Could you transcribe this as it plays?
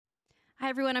Hi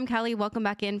everyone, I'm Callie. Welcome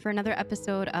back in for another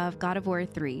episode of God of War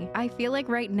 3. I feel like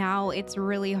right now it's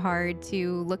really hard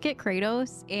to look at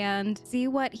Kratos and see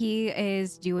what he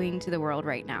is doing to the world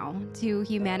right now, to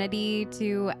humanity,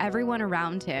 to everyone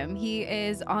around him. He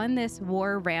is on this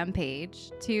war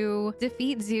rampage to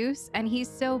defeat Zeus, and he's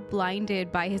so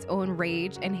blinded by his own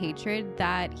rage and hatred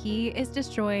that he is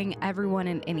destroying everyone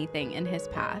and anything in his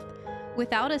path,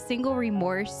 without a single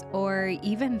remorse or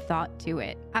even thought to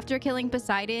it. After killing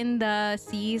Poseidon, the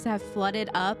seas have flooded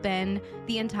up and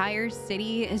the entire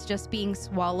city is just being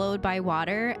swallowed by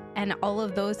water, and all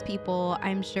of those people,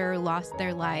 I'm sure, lost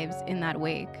their lives in that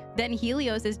wake. Then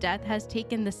Helios's death has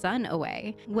taken the sun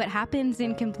away. What happens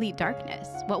in complete darkness?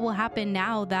 What will happen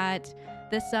now that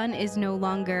the sun is no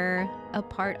longer a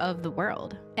part of the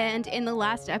world? And in the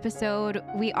last episode,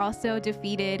 we also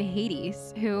defeated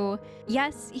Hades, who,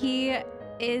 yes, he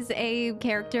is a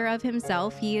character of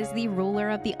himself. He is the ruler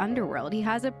of the underworld. He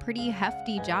has a pretty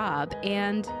hefty job.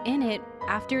 And in it,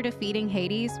 after defeating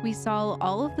Hades, we saw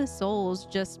all of the souls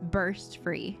just burst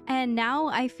free. And now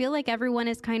I feel like everyone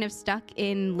is kind of stuck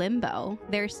in limbo.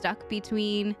 They're stuck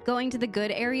between going to the good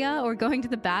area or going to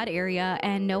the bad area,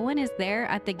 and no one is there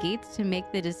at the gates to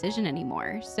make the decision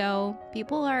anymore. So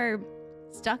people are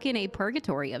stuck in a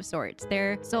purgatory of sorts.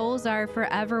 Their souls are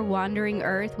forever wandering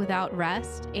Earth without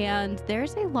rest, and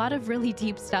there's a lot of really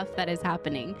deep stuff that is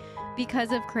happening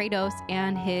because of Kratos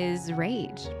and his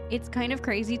rage. It's kind of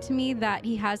crazy to me that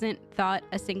he hasn't thought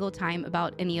a single time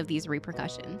about any of these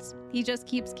repercussions. He just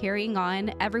keeps carrying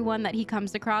on. Everyone that he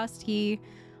comes across, he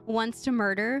wants to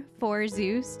murder for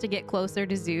Zeus, to get closer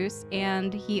to Zeus,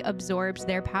 and he absorbs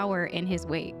their power in his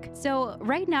wake. So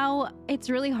right now, it's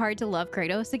really hard to love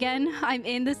Kratos again. I'm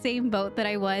in the same boat that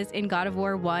I was in God of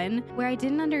War 1, where I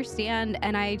didn't understand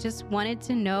and I just wanted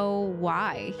to know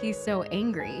why he's so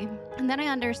angry. And then I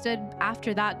understood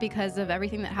after that, because of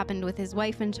everything that happened with his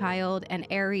wife and child and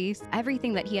Ares,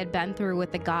 everything that he had been through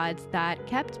with the gods that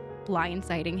kept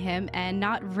blindsiding him and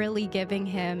not really giving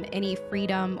him any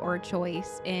freedom or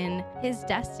choice in his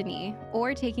destiny,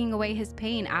 or taking away his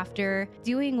pain after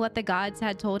doing what the gods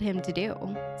had told him to do.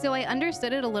 So I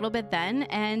understood it a little bit then,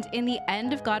 and in the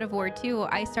end of God of War 2,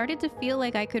 I started to feel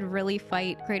like I could really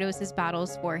fight Kratos'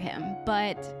 battles for him.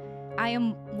 But I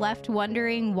am left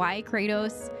wondering why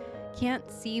Kratos can't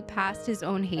see past his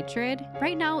own hatred.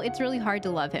 Right now, it's really hard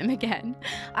to love him again.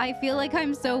 I feel like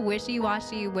I'm so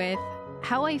wishy-washy with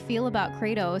how I feel about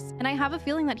Kratos, and I have a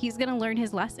feeling that he's gonna learn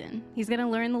his lesson. He's gonna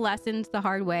learn the lessons the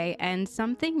hard way, and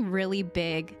something really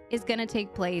big is gonna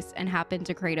take place and happen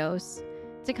to Kratos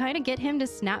to kind of get him to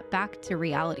snap back to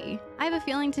reality. I have a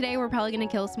feeling today we're probably gonna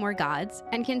kill some more gods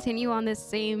and continue on this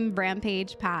same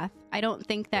rampage path. I don't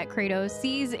think that Kratos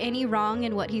sees any wrong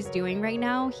in what he's doing right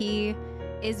now. He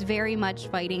is very much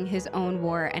fighting his own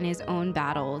war and his own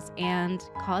battles and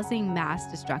causing mass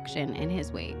destruction in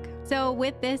his wake. So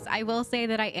with this, I will say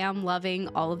that I am loving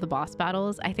all of the boss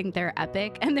battles. I think they're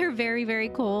epic and they're very, very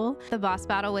cool. The boss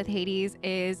battle with Hades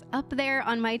is up there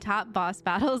on my top boss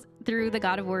battles through the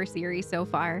God of War series so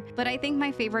far. But I think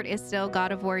my favorite is still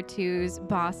God of War 2's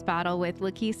boss battle with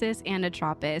Lachesis and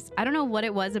Atropos. I don't know what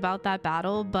it was about that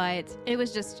battle, but it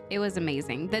was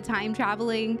amazing. The time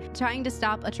traveling, trying to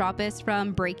stop Atropos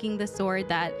from breaking the sword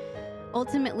that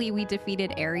ultimately we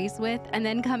defeated Ares with, and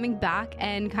then coming back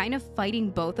and kind of fighting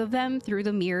both of them through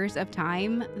the mirrors of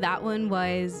time. That one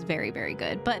was very, very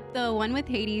good. But the one with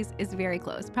Hades is very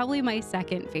close. Probably my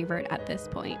second favorite at this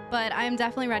point. But I'm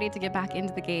definitely ready to get back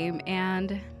into the game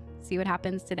and see what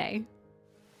happens today.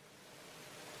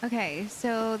 Okay,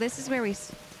 so this is where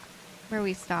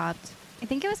we stopped. I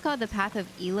think it was called the Path of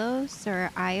Elos or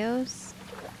Ios.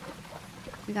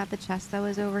 We got the chest that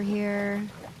was over here.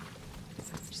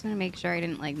 Just gonna make sure I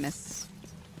didn't like miss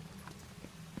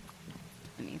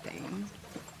anything.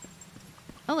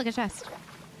 Oh, look, a chest.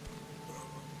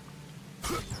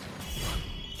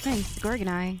 Nice, Gorgon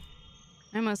Eye.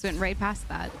 I almost went right past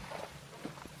that.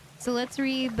 So let's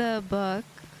read the book.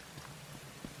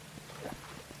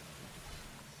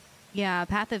 Yeah,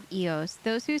 Path of Eos.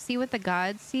 Those who see what the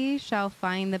gods see shall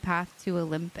find the path to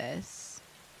Olympus.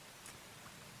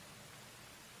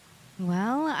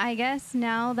 Well, I guess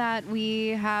now that we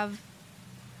have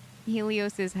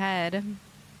Helios's head,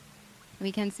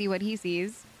 we can see what he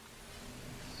sees.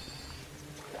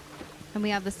 And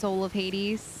we have the soul of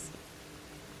Hades.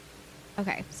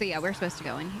 Okay, so yeah, we're supposed to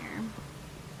go in here.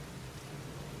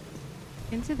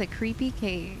 Into the creepy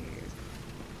cave.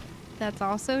 That's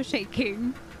also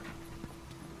shaking.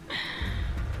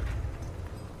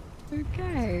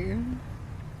 Okay.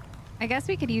 I guess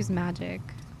we could use magic.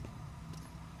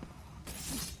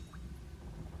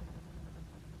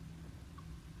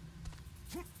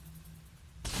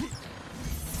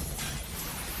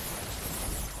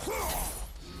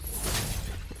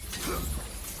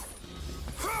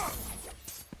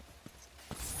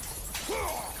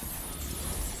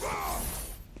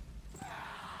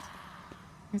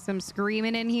 There's some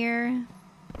screaming in here.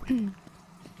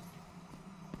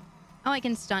 Oh, I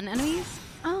can stun enemies?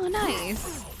 Oh,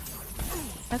 nice.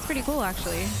 That's pretty cool,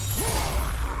 actually.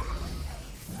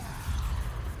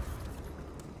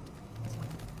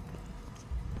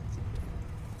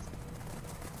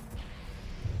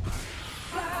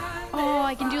 Oh,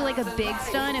 I can do like a big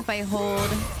stun if I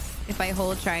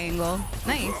hold triangle.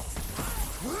 Nice.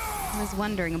 I was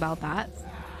wondering about that.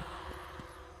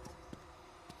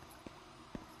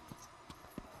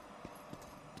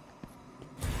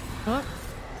 Oh.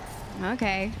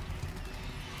 Okay.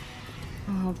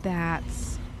 Oh,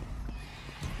 bats.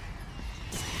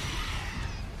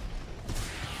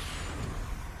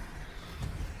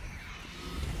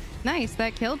 Nice,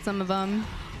 that killed some of them.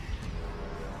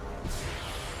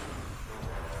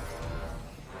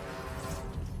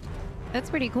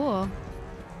 That's pretty cool.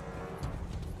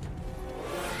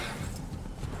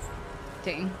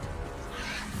 Dang.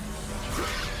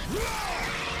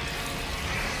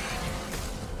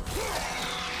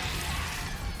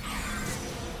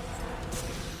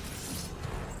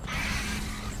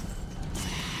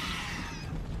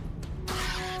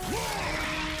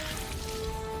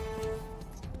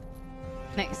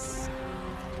 Nice.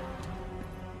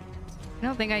 I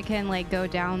don't think I can like go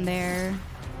down there.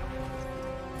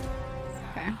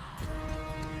 Okay.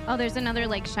 Oh, there's another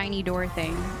like shiny door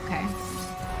thing. Okay.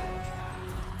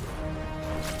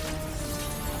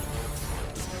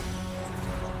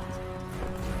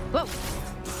 Whoa.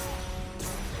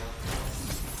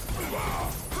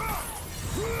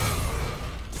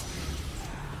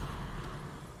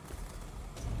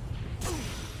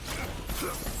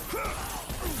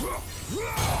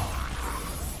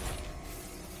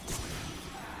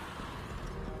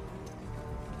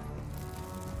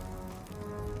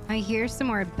 I hear some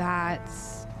more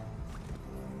bats.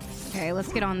 Okay,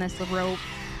 let's get on this rope.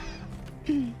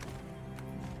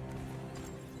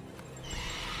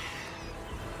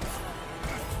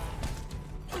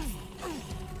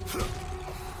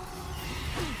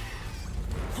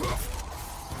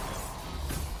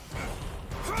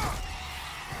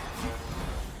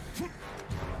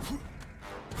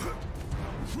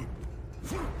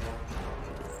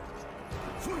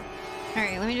 All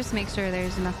right, let me just make sure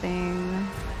there's nothing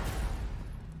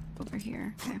over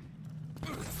here. Okay.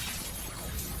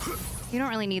 You don't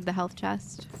really need the health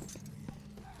chest.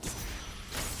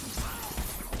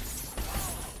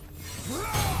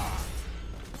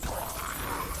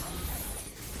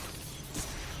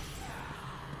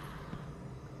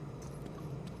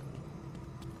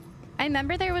 I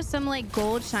remember there was some like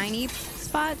gold shiny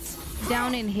spots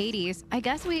down in Hades. I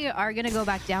guess we are gonna go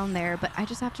back down there, but I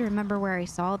just have to remember where I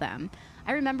saw them.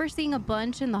 I remember seeing a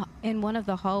bunch in one of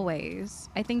the hallways.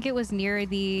 I think it was near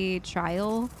the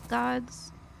trial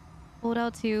gods. Hold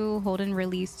L2, hold and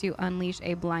release to unleash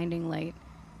a blinding light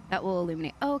that will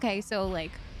illuminate. Oh, okay, so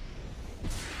like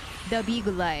the big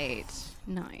light.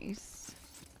 Nice.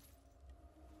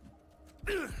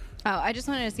 Oh, I just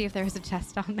wanted to see if there was a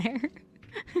chest on there.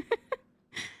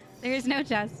 There is no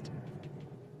chest.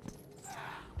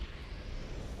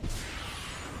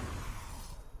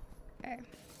 Okay.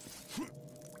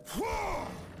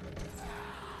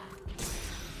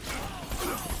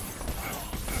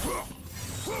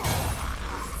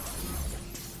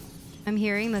 I'm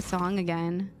hearing the song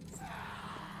again.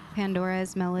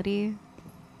 Pandora's melody.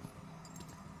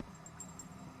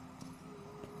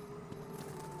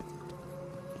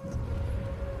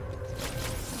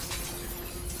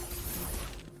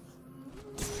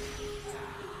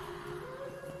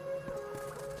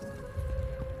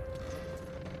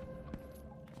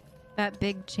 That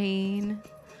big chain.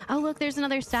 Oh, look, there's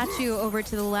another statue over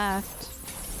to the left.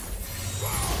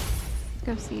 Let's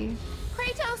go see.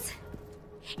 Kratos!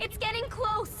 It's getting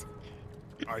close!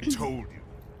 I told you,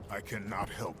 I cannot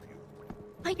help you.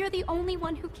 But you're the only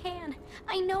one who can.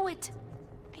 I know it.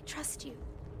 I trust you.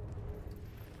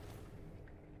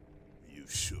 You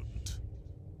shouldn't.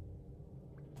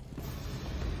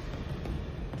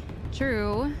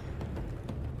 True.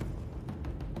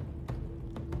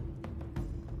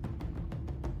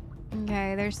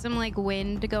 Okay, there's some like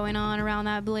wind going on around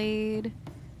that blade.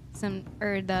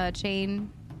 Or the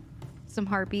chain. Some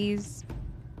harpies.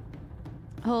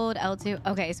 Hold L2.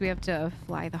 Okay, so we have to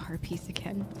fly the harpies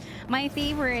again. My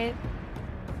favorite.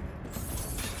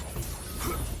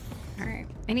 All right.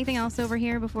 Anything else over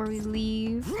here before we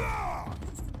leave? I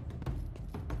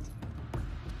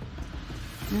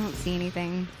don't see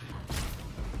anything.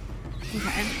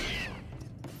 Okay.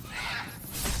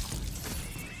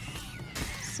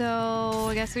 So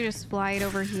I guess we just fly it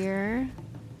over here.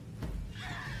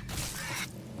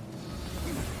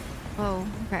 Oh,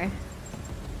 okay.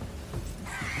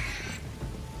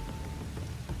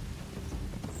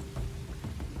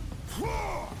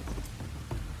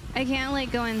 I can't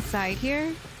like go inside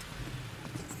here.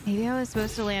 Maybe I was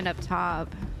supposed to land up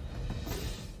top.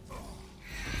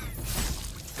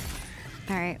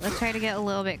 All right, let's try to get a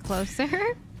little bit closer.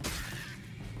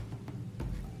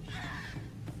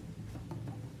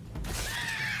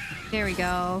 There we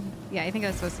go. Yeah, I think I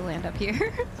was supposed to land up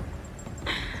here.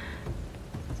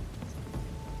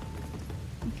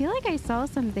 I feel like I saw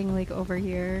something like over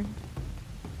here.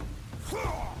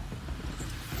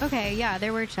 Okay, yeah,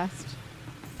 there were chests.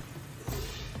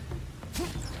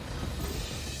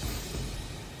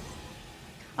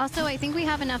 Also, I think we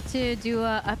have enough to do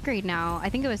a upgrade now. I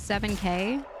think it was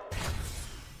 7K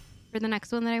for the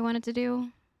next one that I wanted to do.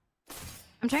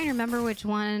 I'm trying to remember which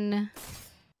one.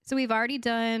 So we've already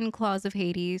done Claws of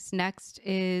Hades. Next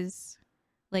is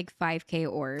like 5K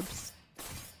orbs.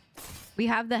 We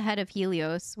have the Head of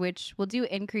Helios, which will do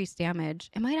increased damage.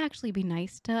 It might actually be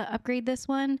nice to upgrade this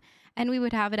one, and we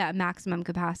would have it at maximum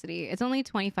capacity. It's only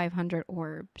 2,500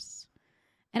 orbs.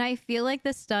 And I feel like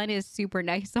the stun is super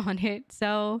nice on it.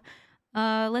 So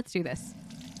let's do this.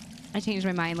 I changed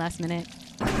my mind last minute.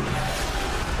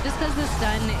 Just because the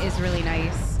stun is really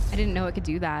nice. I didn't know it could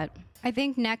do that. I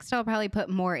think next I'll probably put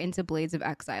more into Blades of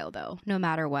Exile though. No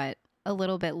matter what. A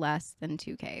little bit less than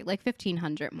 2K. Like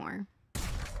 1,500 more.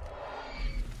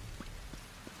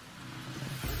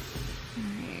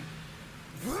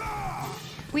 Alright.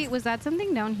 Wait, was that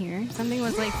something down here? Something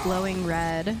was like glowing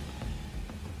red.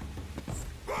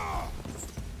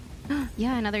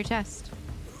 Yeah, another chest.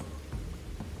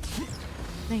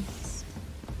 Nice.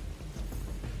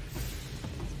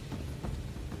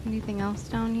 Anything else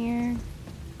down here?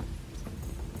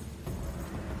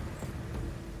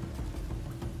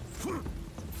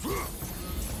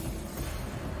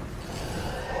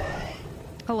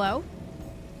 Hello?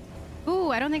 Ooh,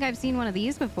 I don't think I've seen one of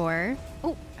these before.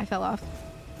 Oh, I fell off.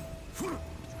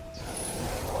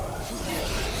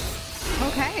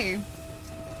 Okay.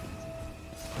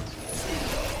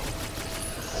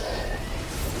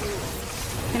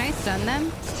 Can I stun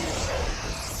them?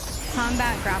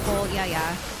 Combat grapple. Yeah,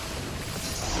 yeah.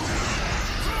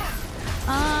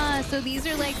 Ah, so these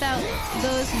are like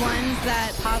those ones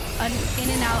that pop in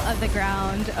and out of the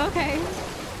ground. Okay.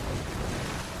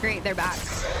 Great, they're back.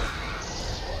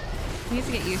 I need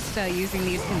to get used to using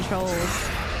these controls.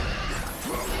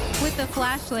 With the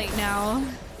flashlight now.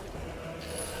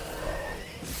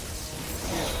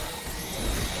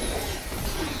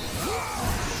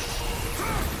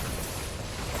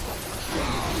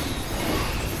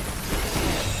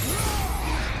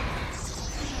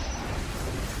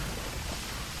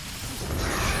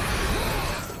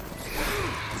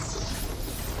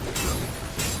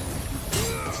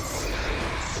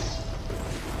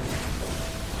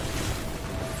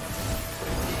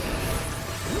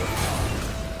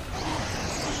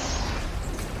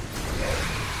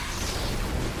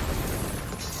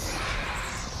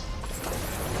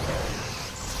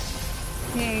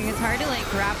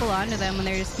 Grapple onto them when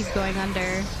they just keep going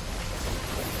under.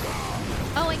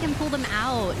 Oh, I can pull them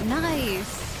out.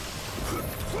 Nice.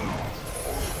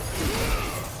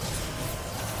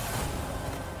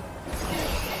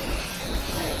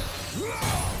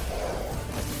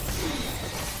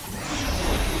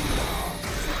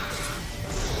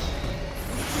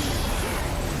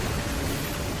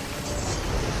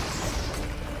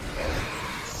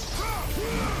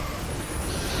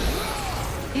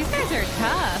 These guys are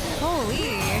tough.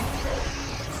 Holy.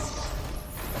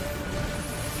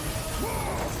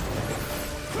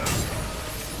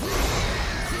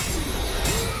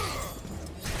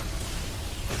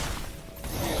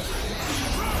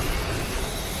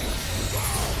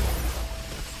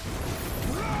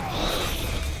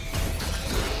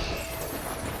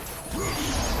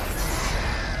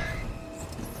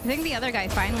 I think the other guy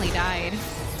finally died.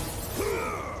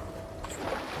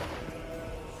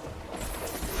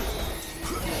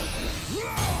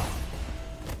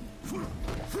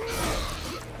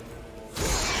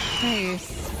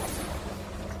 Nice.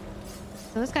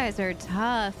 Those guys are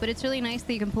tough, but it's really nice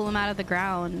that you can pull them out of the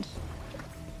ground.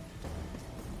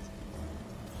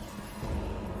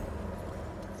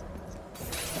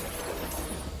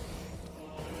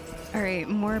 All right,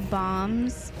 more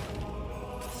bombs.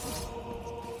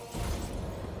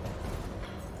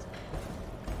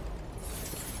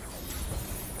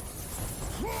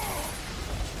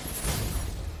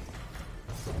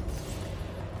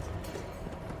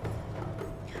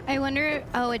 I wonder...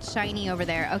 Oh, it's shiny over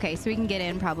there. Okay, so we can get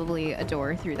in probably a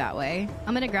door through that way.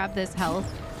 I'm gonna grab this health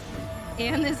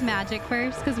and this magic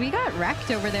first, because we got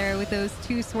wrecked over there with those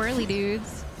two swirly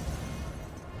dudes.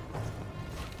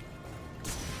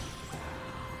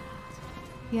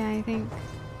 Yeah, I think...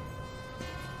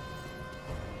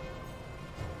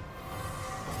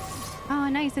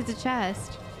 nice. It's a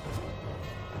chest.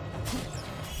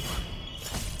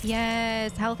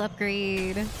 Yes, health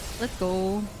upgrade. Let's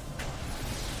go.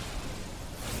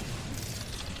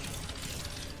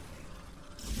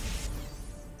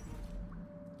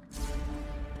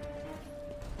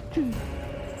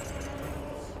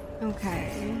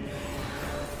 Okay.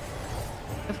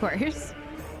 Of course.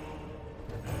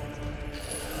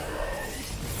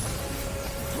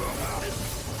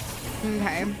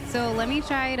 Okay, so let me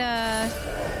try to...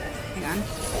 Hang on.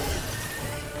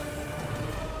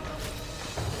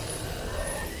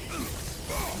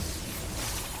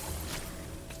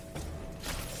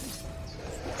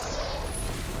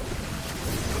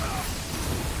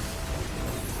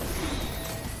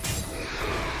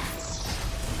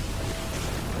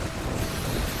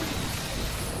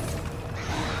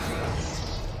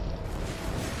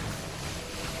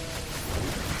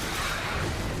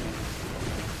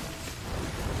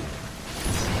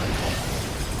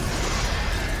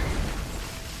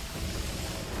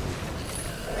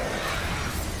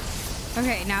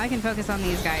 Okay, now I can focus on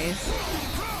these guys.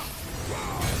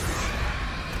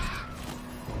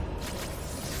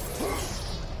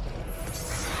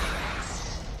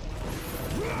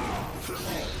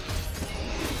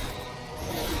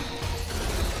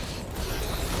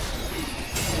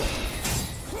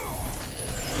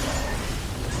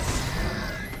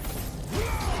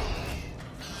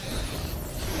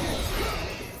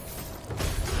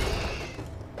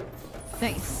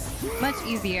 Nice. Much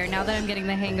easier now that I'm getting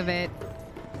the hang of it.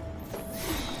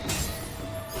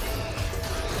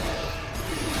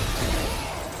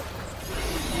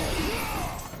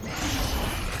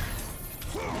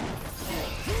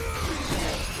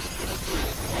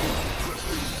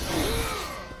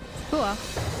 Cool.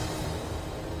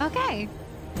 Okay.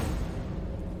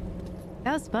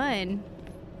 That was fun.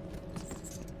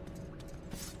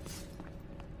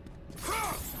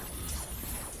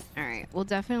 All right, we'll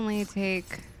definitely take...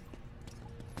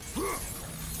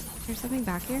 There's something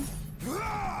back here?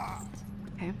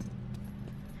 Okay.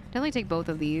 Definitely take both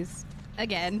of these.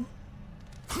 Again.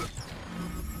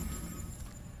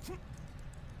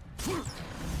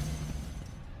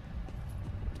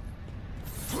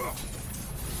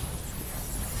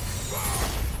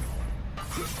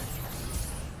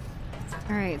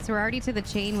 All right, so we're already to the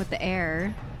chain with the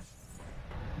air.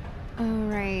 All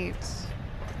right.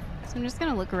 So I'm just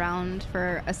gonna look around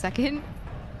for a second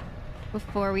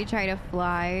before we try to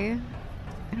fly.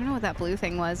 I don't know what that blue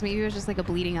thing was. Maybe it was just like a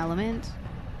bleeding element.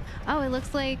 Oh, it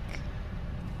looks like...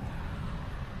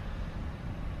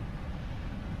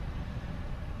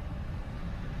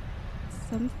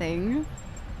 something.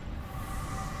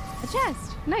 A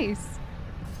chest. Nice.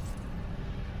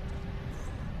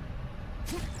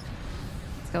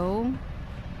 Let's go.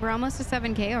 We're almost to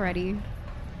 7K already.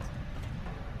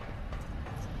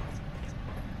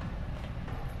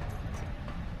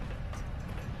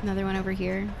 Another one over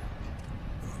here.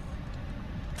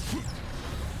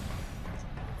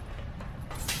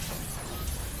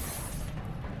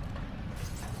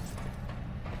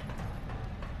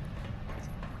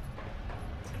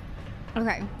 Okay,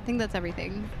 I think that's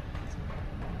everything.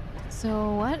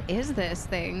 So what is this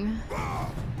thing?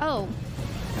 Oh.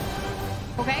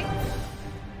 Okay.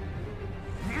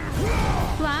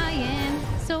 Flying,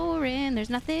 soaring, there's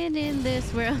nothing in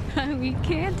this world that we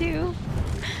can't do.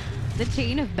 The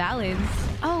chain of balance.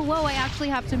 Oh, whoa, I actually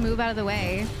have to move out of the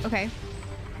way. Okay.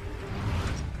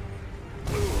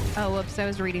 Oh, whoops, I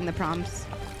was reading the prompts.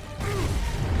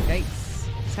 Yikes.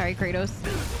 Sorry, Kratos.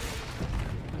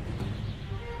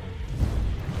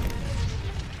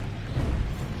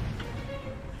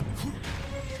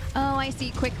 Oh, I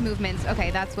see. Quick movements.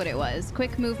 Okay, that's what it was.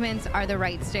 Quick movements are the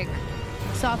right stick.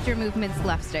 Softer movements,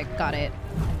 left stick. Got it.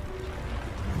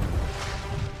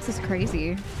 This is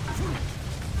crazy.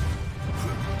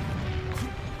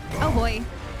 Oh boy.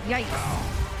 Yikes.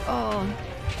 Oh.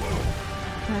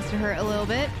 Has to hurt a little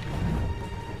bit.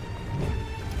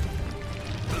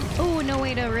 Oh, no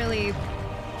way to really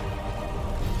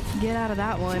get out of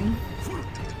that one.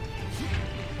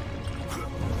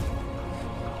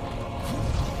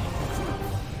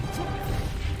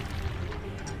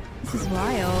 This is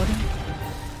wild.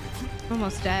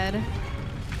 Almost dead.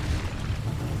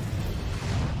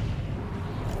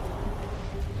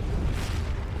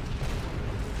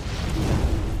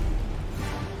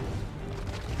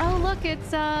 Oh, look, it's,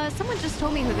 someone just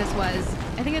told me who this was.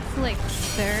 I think it's like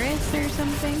Zeus or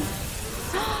something.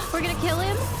 We're gonna kill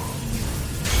him?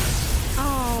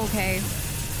 Oh, okay.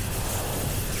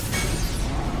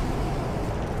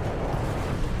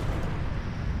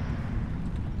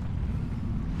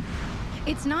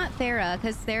 It's not Thera,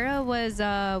 because Thera was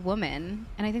a woman.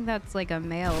 And I think that's like a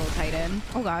male Titan.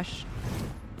 Oh gosh.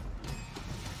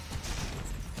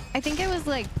 I think it was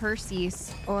like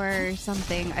Perseus or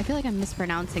something. I feel like I'm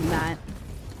mispronouncing that.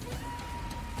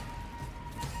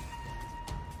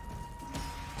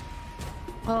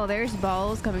 Oh, there's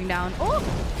balls coming down. Oh!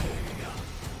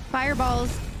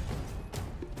 Fireballs.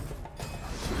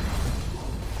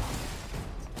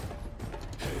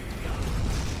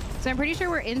 So I'm pretty sure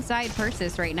we're inside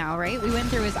Perseus right now, right? We went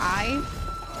through his eye.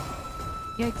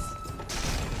 Yikes.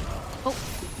 Oh,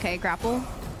 okay, grapple.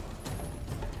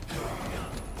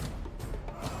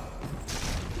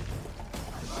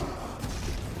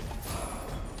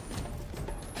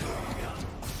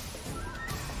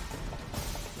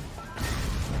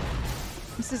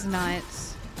 This is nuts.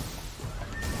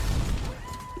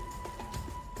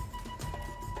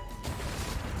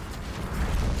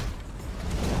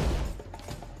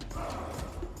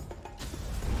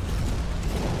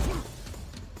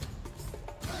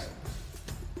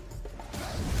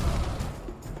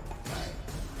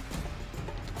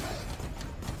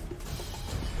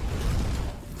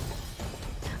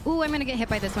 Ooh, I'm gonna get hit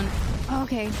by this one.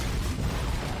 Okay.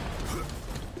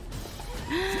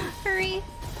 Hurry.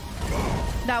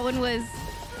 That one was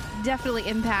definitely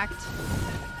impact.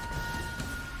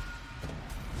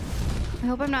 I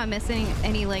hope I'm not missing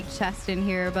any like chest in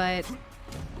here, but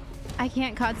I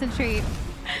can't concentrate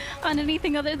on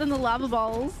anything other than the lava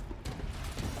balls.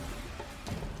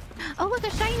 Oh, look,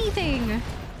 a shiny thing.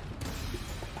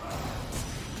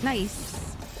 Nice.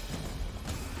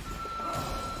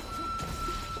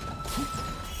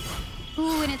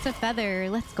 Ooh, and it's a feather.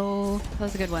 Let's go. That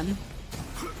was a good one.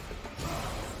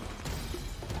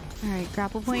 All right,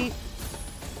 grapple point.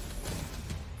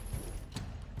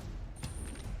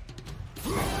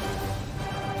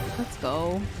 Let's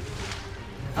go.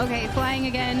 Okay, flying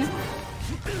again.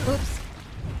 Oops.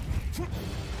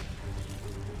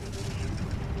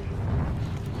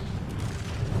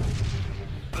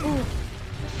 Ooh.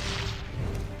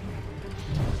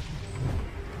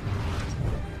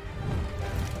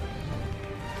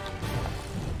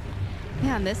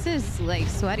 Man, this is like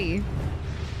sweaty.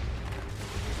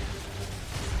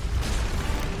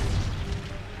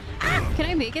 Can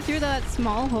I make it through that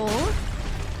small hole?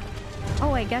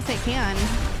 Oh, I guess I can.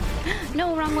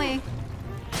 No, wrong way.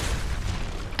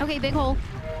 Okay, big hole.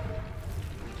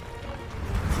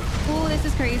 Oh, this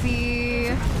is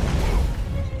crazy.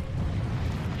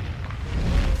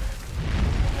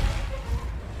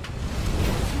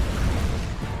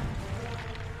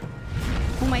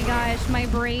 Oh my gosh, my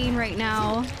brain right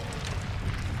now.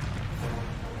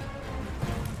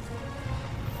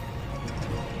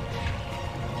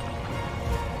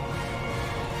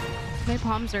 My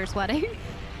palms are sweating.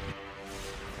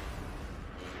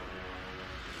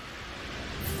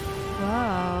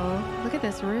 Whoa, look at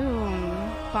this room.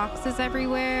 Boxes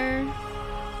everywhere.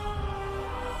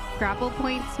 Grapple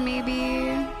points,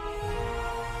 maybe.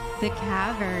 The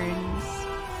caverns.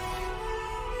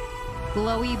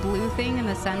 Glowy blue thing in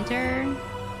the center.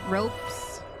 Ropes.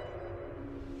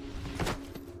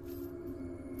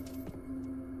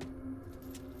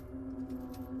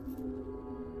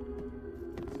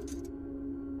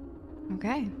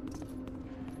 Okay.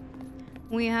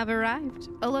 We have arrived.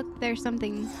 Oh, look, there's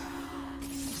something.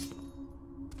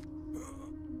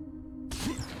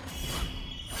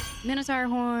 Minotaur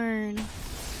horn.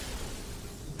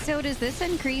 So does this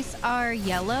increase our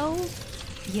yellow?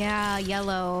 Yeah,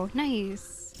 yellow. Nice.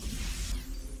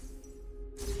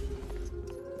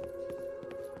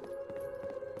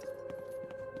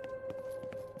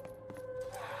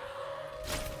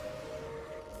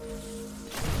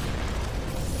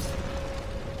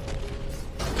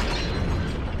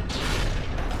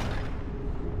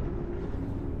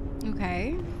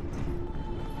 Okay.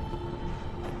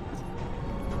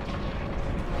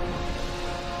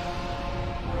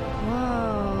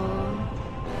 Whoa.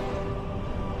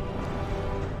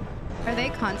 Are they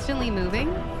constantly moving?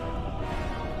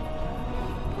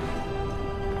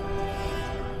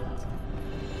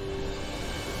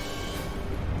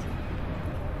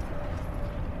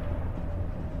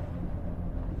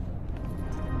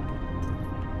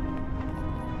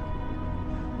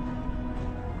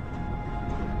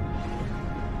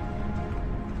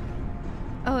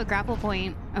 Oh, a grapple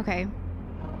point. Okay.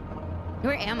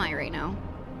 Where am I right now?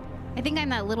 I think I'm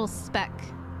that little speck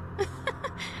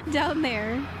down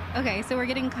there. Okay, so we're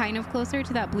getting kind of closer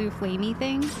to that blue flamey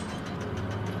thing.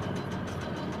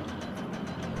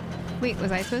 Wait,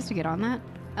 was I supposed to get on that?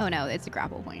 Oh no, it's a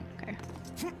grapple point. Okay.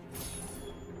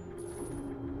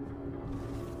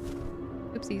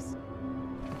 Oopsies.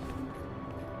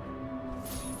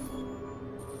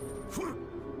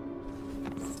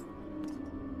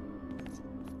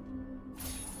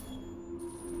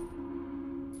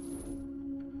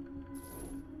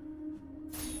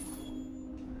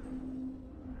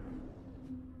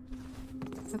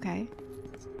 Okay.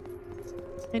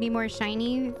 Any more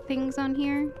shiny things on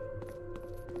here?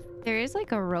 There is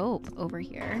like a rope over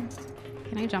here.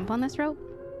 Can I jump on this rope?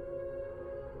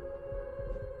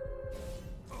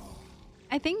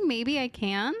 I think maybe I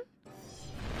can.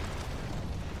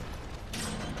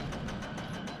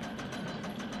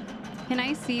 Can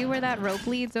I see where that rope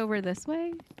leads over this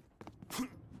way?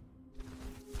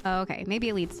 Oh, okay, maybe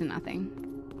it leads to nothing.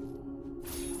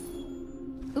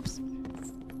 Oops.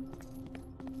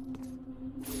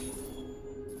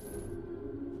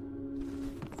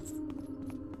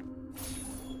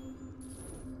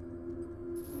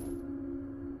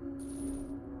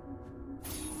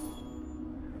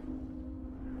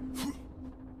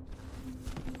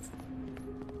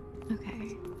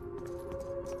 Okay.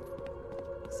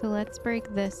 So let's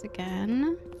break this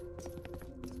again.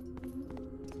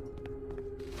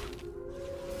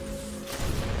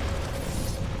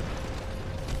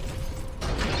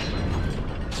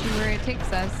 See where it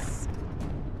takes us.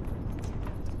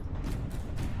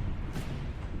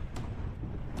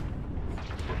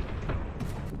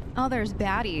 Oh, there's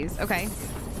baddies. Okay.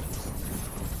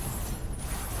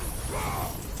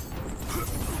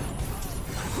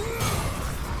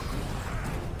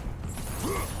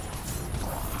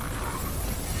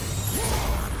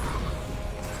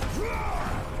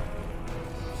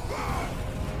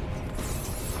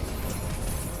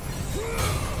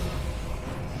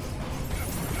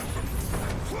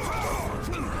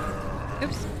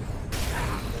 Oops.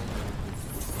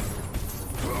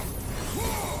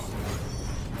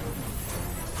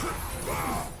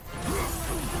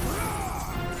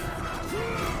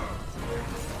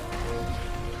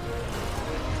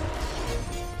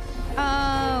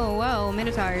 Oh, whoa,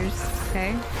 minotaurs.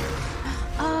 Okay.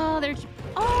 Oh, they're...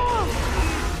 Oh!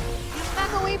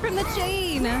 Back away from the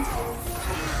chain!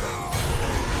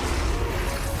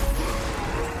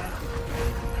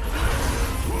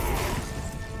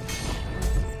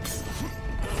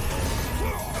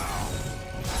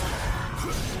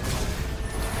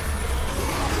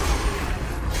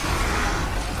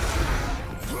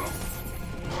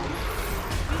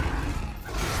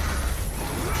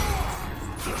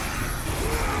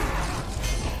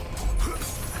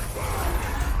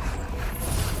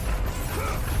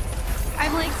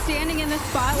 I'm like standing in the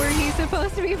spot where he's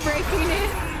supposed to be breaking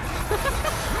it.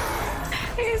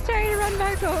 He's trying to run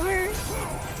back over. It's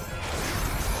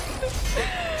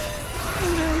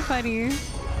really funny.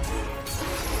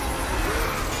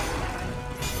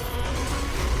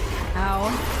 Ow.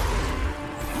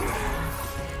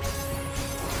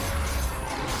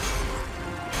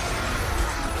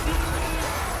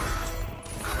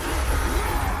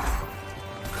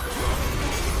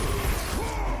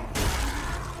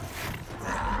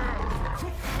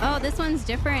 Oh, this one's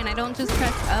different. I don't just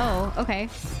press O. Okay.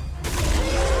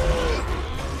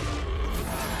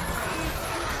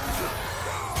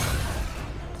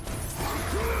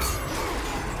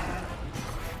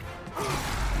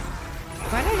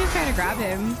 Why did I just try to grab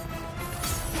him?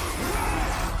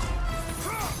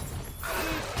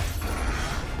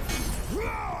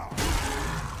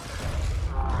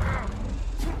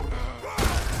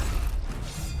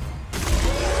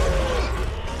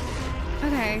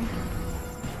 Okay.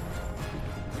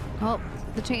 Oh,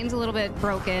 the chain's a little bit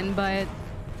broken, but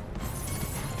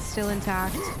still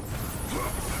intact.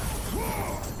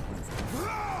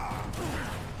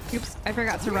 Oops, I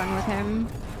forgot to run with him.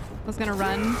 I was gonna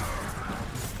run.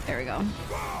 There we go.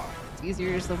 It's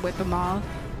easier just to whip him off.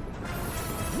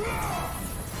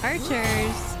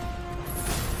 Archers.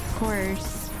 Of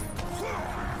course.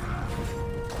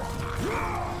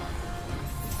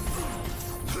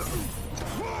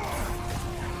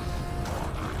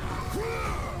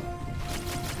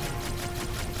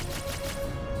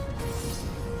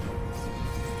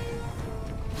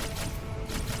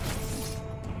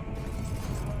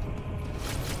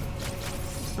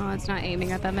 Oh, it's not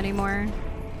aiming at them anymore.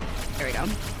 There we go.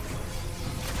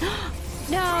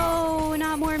 No,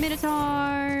 not more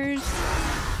minotaurs.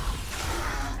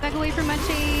 Back away from my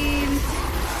chains.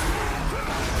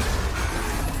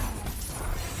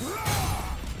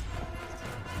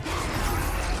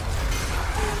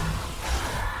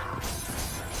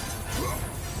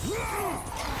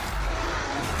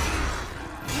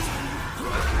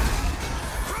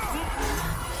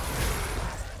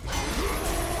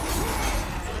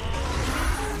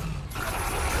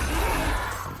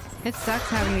 It sucks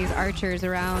having these archers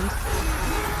around.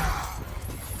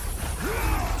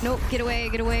 Nope, get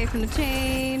away from the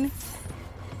chain.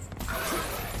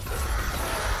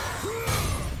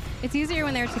 It's easier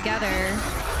when they're together.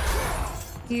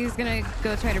 He's gonna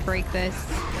go try to break this.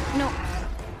 No.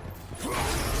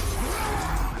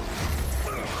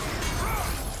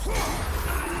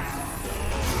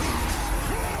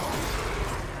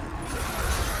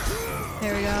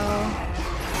 There we go.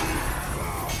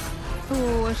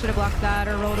 Ooh, I should have blocked that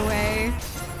or rolled away.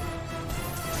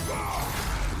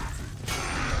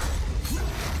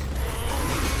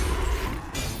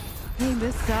 Dang,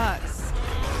 this sucks.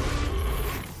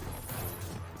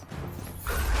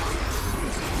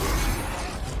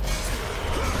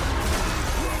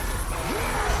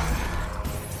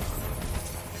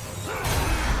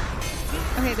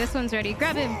 Okay, this one's ready.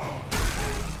 Grab him.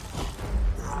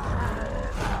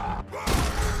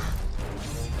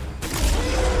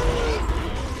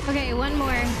 Okay, one more.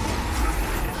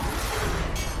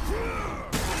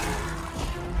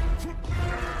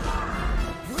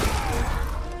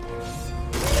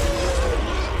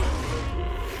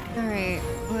 All right,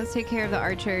 let's take care of the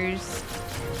archers.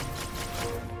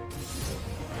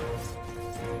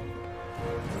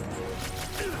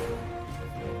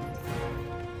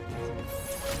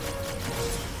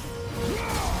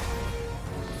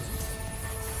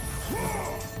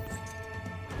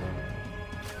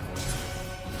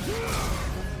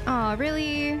 Oh,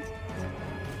 really?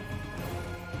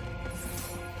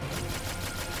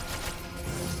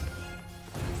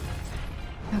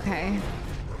 Okay.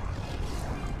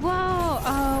 Whoa!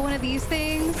 Oh, one of these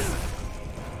things.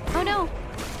 Oh no!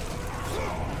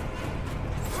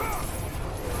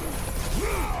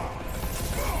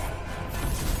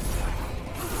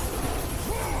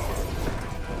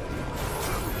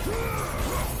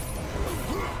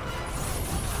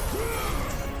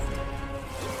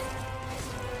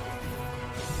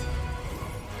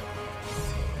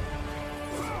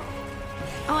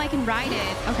 Oh, I can ride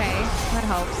it. Okay, that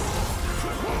helps.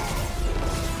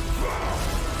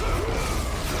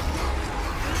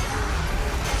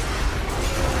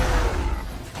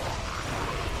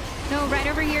 No, right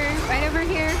over here. Right over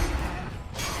here.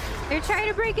 They're trying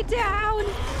to break it down.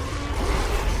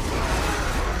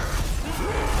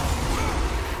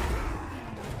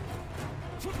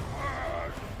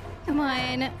 Come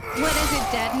on. What is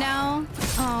it, dead now?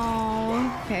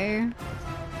 Oh, okay.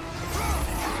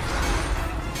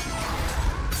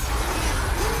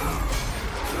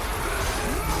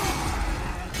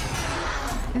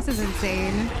 This is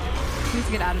insane. Let's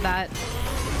get out of that.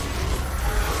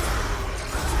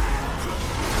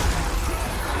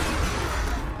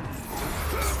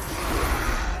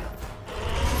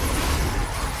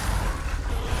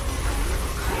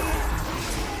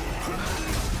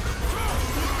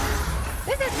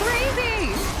 This is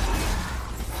crazy!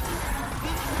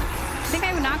 I think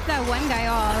I knocked that one guy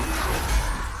off.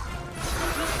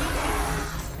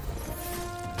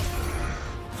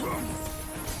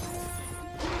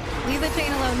 Leave the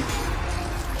chain alone.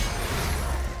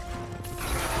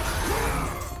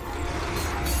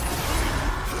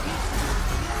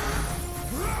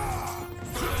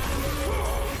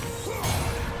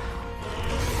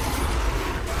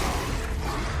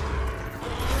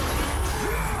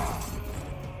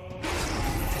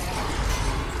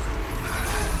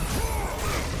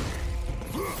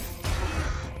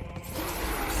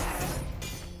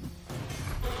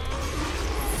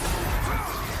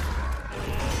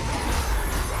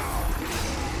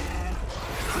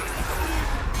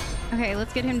 Okay,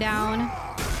 let's get him down.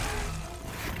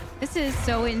 This is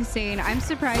so insane. I'm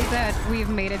surprised that we've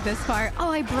made it this far.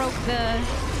 Oh, I broke the...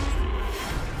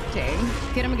 Dang.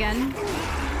 Get him again.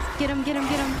 Get him, get him,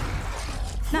 get him.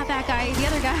 Not that guy, the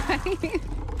other guy.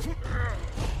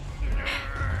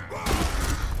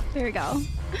 There we go. All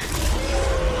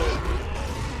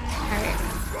right.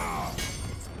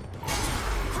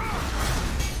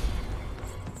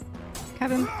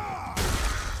 Have him.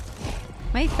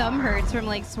 My thumb hurts from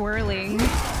like swirling.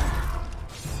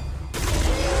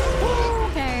 Ooh,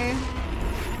 okay.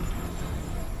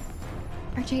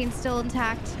 Our chain's still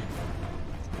intact.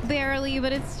 Barely,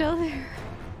 but it's still there.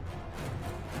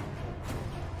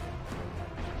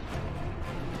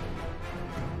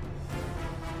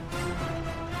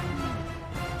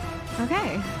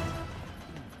 Okay.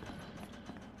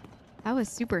 That was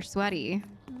super sweaty.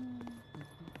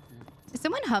 Is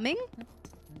someone humming?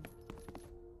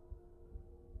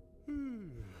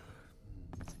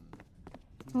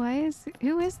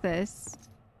 Who is this?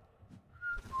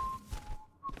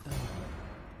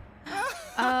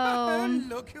 Oh.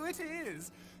 Look who it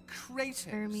is. Kratos,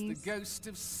 Hermes. the ghost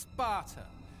of Sparta.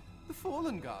 The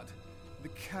fallen god. The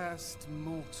cursed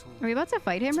mortal. Are we about to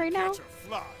fight him right now? Catch a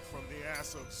fly from the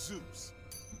ass of Zeus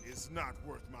is not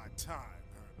worth my time,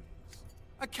 Hermes.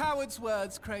 A coward's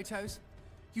words, Kratos.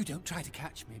 You don't try to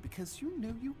catch me because you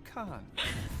know you can't.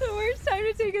 The worst time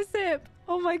to take a sip.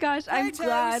 Oh my gosh, I'm Kratos,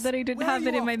 glad that I didn't where have are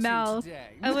it you in my off to mouth.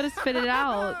 today? I would have spit it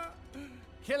out.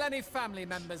 Kill any family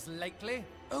members lately?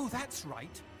 Oh, that's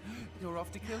right. You're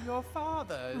off to kill your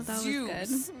father, Well, that was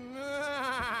Zeus. good.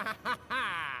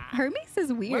 Hermes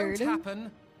is weird. Won't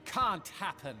happen. Can't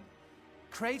happen.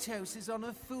 Kratos is on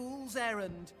a fool's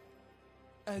errand.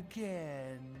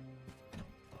 Again.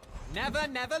 Never,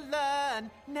 never learn.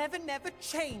 Never, never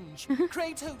change.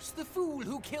 Kratos, the fool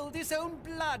who killed his own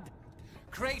blood.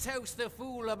 Kratos, the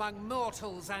fool among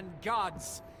mortals and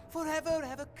gods. Forever,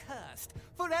 ever cursed.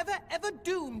 Forever, ever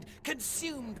doomed.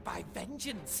 Consumed by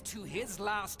vengeance to his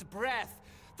last breath.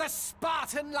 The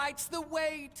Spartan lights the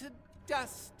way to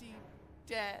dusty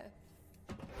death.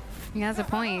 He has a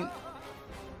point.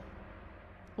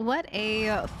 What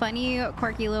a funny,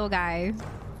 quirky little guy.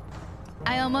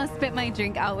 I almost spit my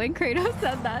drink out when Kratos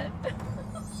said that.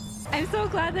 I'm so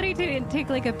glad that I didn't take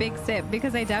like a big sip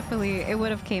because it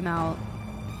would have came out.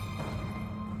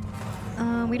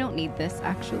 We don't need this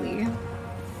actually.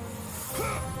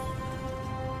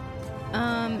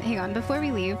 Hang on, before we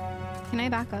leave, can I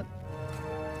back up?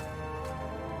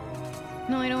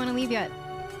 No, I don't want to leave yet.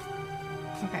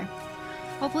 Okay.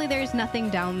 Hopefully there's nothing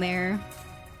down there.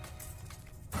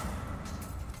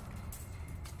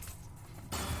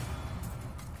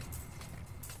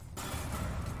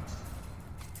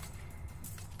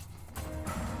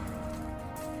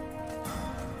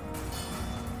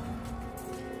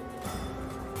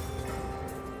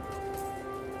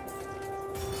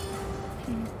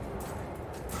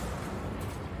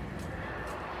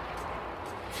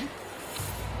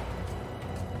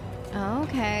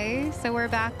 Okay, so we're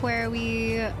back where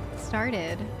we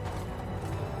started.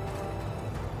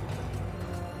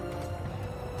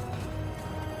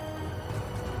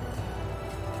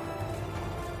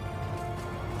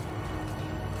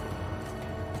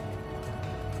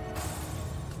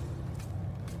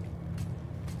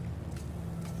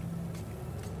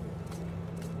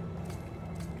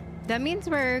 That means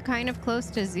we're kind of close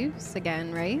to Zeus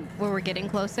again, right? Where we're getting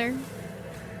closer.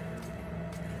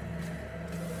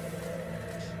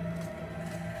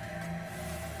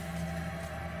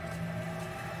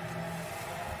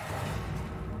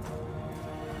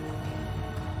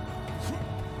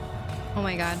 Oh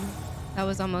my god, that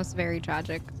was almost very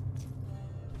tragic.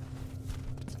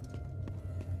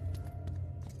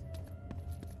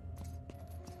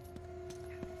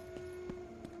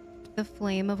 The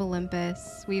flame of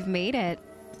Olympus. We've made it.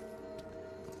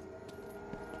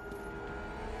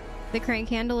 The crane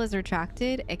candle is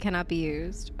retracted. It cannot be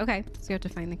used. Okay, so you have to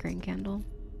find the crane candle.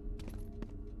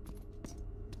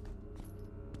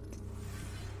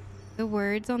 The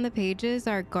words on the pages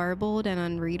are garbled and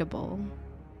unreadable.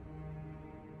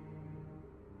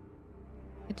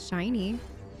 It's shiny.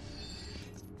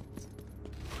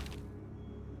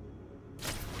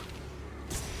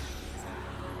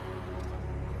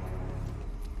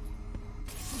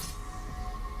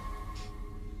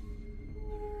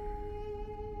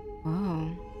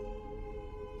 Whoa.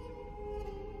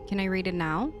 Can I read it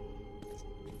now?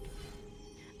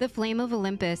 The flame of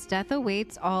Olympus. Death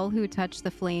awaits all who touch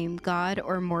the flame, god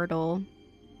or mortal.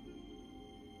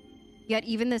 Yet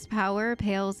even this power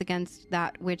pales against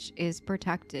that which is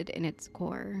protected in its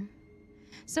core.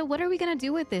 So what are we going to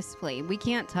do with this flame? We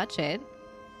can't touch it.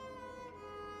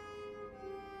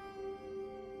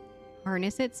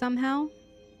 Harness it somehow?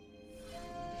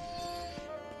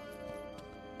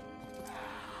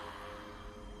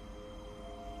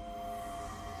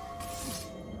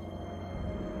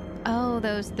 Oh,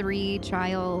 those 3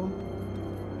 trial.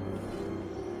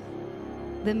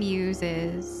 The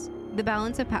muses. The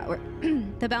balance of power.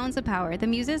 The balance of power. The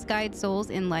muses guide souls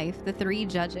in life. The 3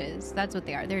 judges. That's what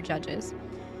they are. They're judges.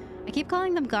 I keep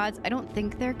calling them gods. I don't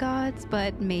think they're gods,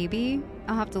 but maybe.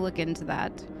 I'll have to look into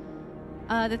that.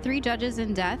 The 3 judges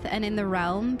in death and in the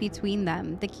realm between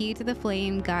them. The key to the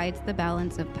flame guides the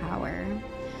balance of power.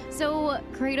 So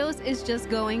Kratos is just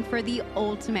going for the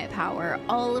ultimate power.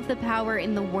 All of the power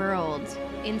in the world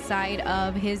inside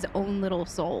of his own little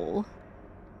soul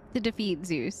to defeat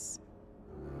Zeus.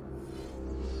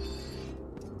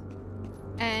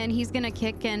 And he's gonna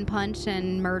kick and punch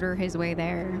and murder his way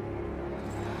there.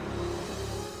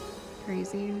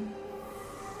 Crazy.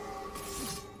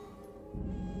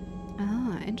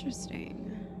 Ah, interesting.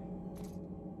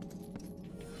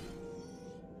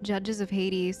 Judges of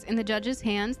Hades. In the judges'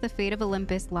 hands, the fate of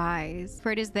Olympus lies,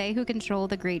 for it is they who control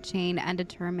the great chain and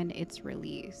determine its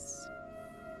release.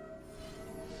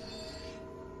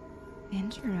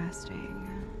 Interesting.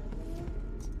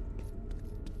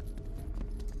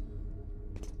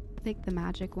 Take the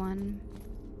magic one.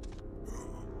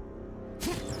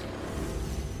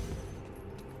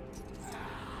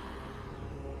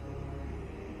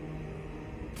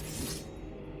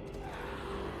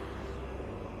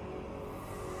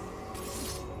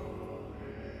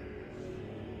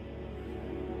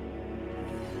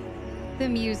 The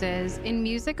Muses. In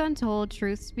music untold,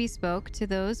 truths be spoke to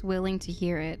those willing to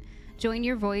hear it. Join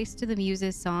your voice to the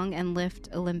Muses' song and lift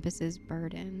Olympus's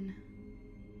burden.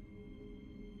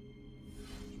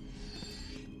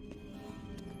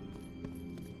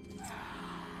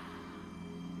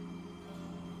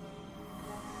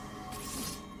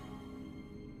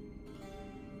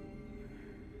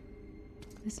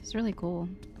 This is really cool.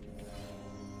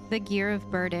 The gear of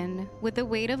burden. With the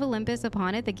weight of Olympus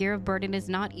upon it, the gear of burden is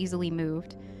not easily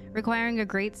moved, requiring a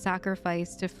great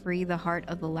sacrifice to free the heart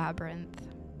of the labyrinth.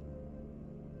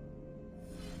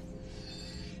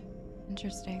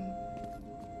 Interesting.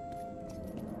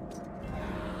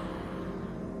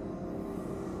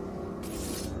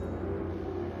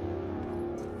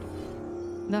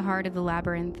 The heart of the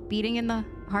labyrinth. Beating in the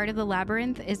heart of the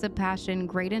labyrinth is a passion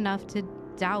great enough to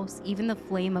douse even the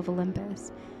flame of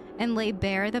Olympus and lay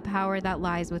bare the power that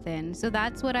lies within. So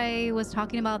that's what I was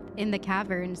talking about in the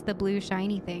caverns, the blue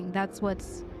shiny thing.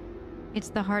 It's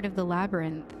the heart of the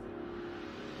labyrinth.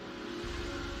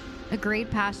 A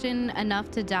great passion enough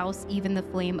to douse even the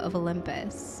flame of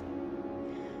Olympus.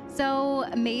 So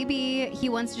maybe he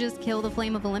wants to just kill the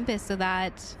flame of Olympus so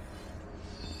that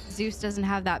Zeus doesn't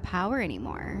have that power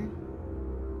anymore.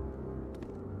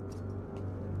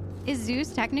 Is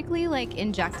Zeus technically like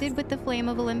injected with the flame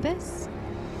of Olympus?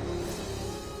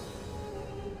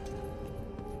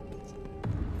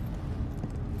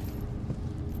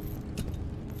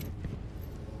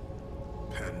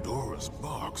 Pandora's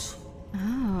box.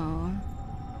 Oh.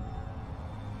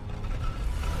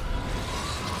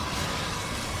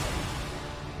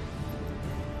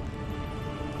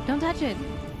 Don't touch it.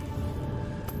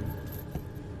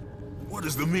 What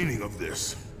is the meaning of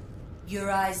this?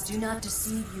 Your eyes do not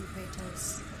deceive you,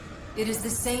 Kratos. It is the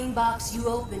same box you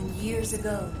opened years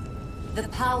ago. The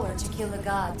power to kill a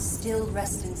god still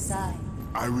rests inside.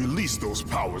 I released those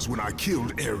powers when I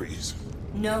killed Ares.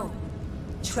 No.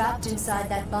 Trapped inside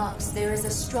that box, there is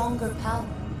a stronger power.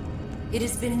 It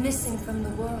has been missing from the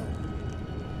world.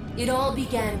 It all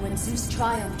began when Zeus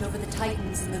triumphed over the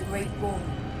Titans in the Great War.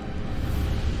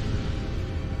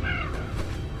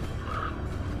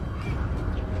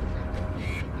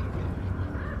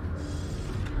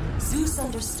 Zeus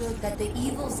understood that the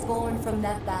evils born from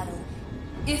that battle,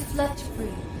 if left free,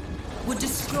 would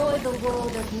destroy the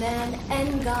world of man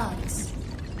and gods.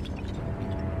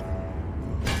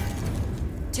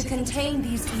 To contain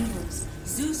these evils,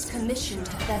 Zeus commissioned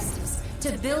Hephaestus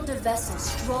to build a vessel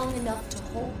strong enough to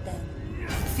hold them.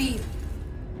 Fear,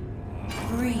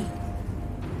 greed,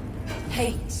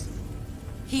 hate.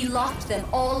 He locked them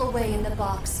all away in the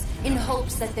box in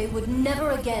hopes that they would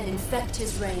never again infect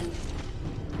his reign.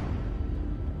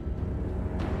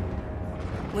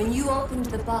 When you opened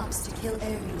the box to kill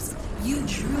Ares, you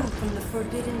drew from the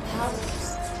forbidden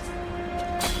powers.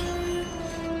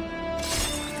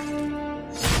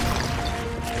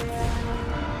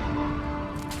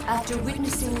 After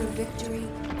witnessing your victory,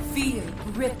 fear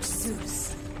gripped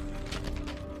Zeus.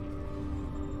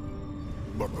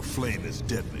 But the flame is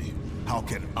deadly. How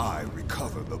can I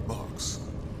recover the box?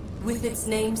 With its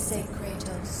namesake,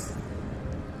 Kratos.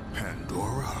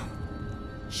 Pandora?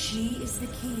 She is the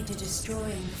key to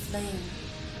destroying the flame.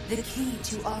 The key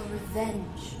to our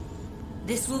revenge.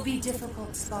 This will be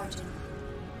difficult, Spartan.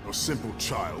 A simple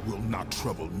child will not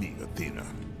trouble me, Athena.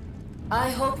 I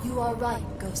hope you are right,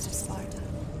 Ghost of Sparta.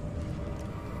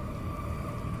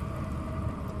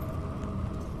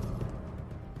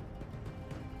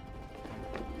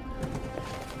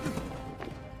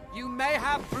 You may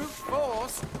have brute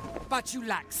force, but you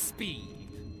lack speed.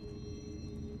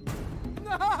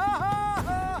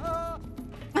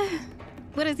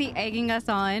 What is he egging us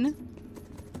on?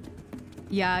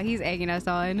 Yeah, he's egging us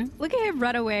on. Look at him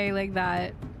run away like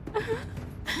that.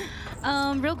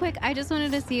 Real quick, I just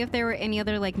wanted to see if there were any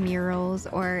other like murals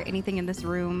or anything in this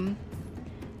room.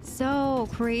 So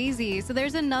crazy. So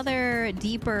there's another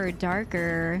deeper,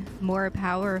 darker, more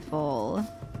powerful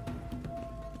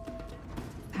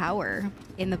power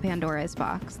in the Pandora's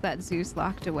box that Zeus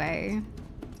locked away.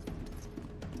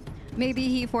 Maybe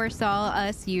he foresaw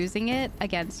us using it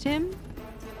against him.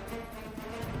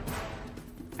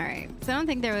 All right, so I don't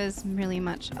think there was really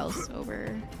much else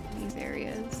over these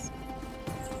areas.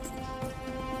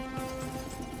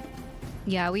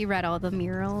 Yeah, we read all the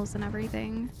murals and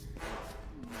everything.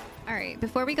 All right,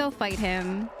 before we go fight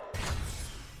him,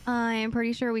 I'm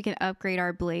pretty sure we can upgrade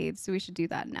our blades, so we should do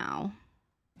that now.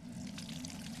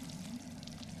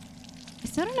 I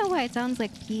still don't know why it sounds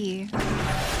like P.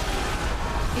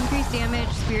 Increased damage,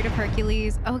 Spirit of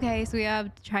Hercules. Okay, so we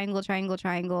have triangle, triangle,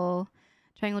 triangle,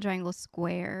 triangle, triangle,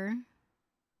 square.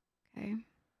 Okay.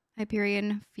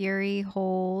 Hyperion, Fury,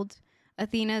 Hold,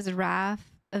 Athena's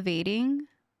wrath evading.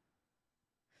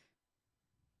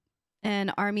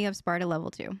 And army of Sparta level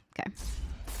 2. Okay.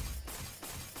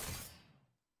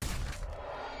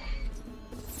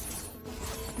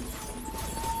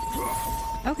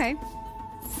 Okay.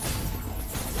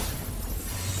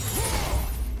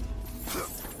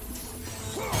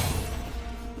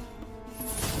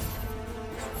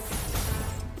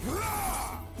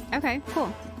 Okay,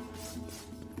 cool.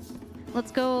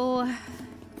 Let's go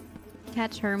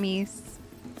catch Hermes.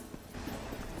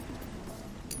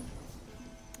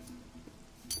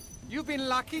 You've been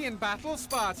lucky in battle,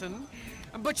 Spartan,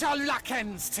 but your luck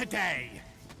ends today.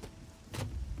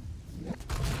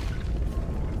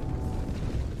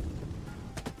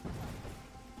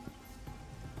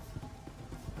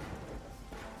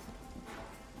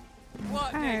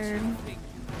 What makes you think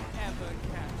you can ever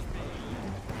catch me?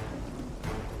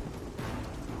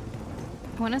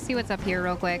 I want to see what's up here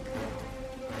real quick.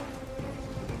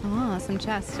 Oh, some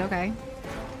chests. Okay.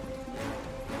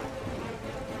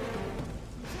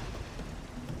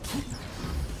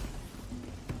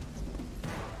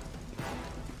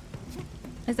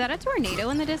 Is that a tornado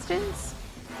in the distance?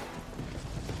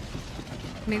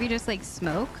 Maybe just like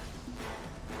smoke?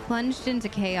 Plunged into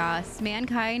chaos,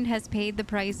 mankind has paid the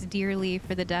price dearly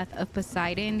for the death of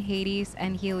Poseidon, Hades,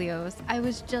 and Helios. I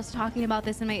was just talking about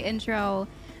this in my intro.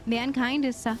 Mankind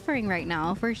is suffering right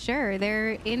now, for sure.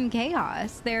 They're in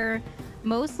chaos. They're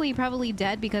mostly probably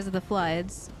dead because of the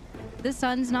floods. The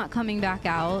sun's not coming back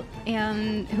out,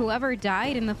 and whoever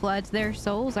died in the floods, their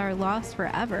souls are lost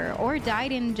forever, or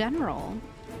died in general.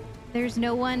 There's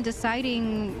no one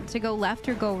deciding to go left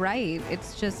or go right.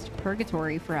 It's just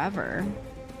purgatory forever.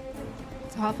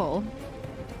 It's awful.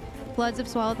 Floods have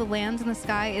swallowed the lands, and the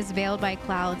sky is veiled by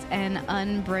clouds and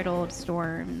unbridled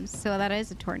storms. So that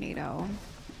is a tornado.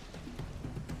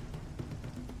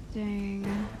 Dang.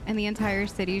 And the entire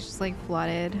city's just like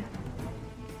flooded.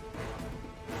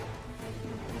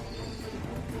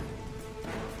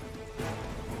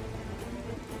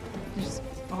 Just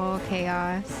all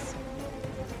chaos.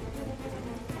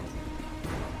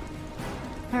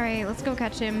 All right, let's go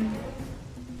catch him.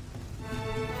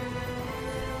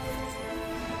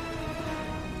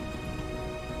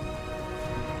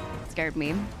 Scared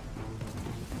me.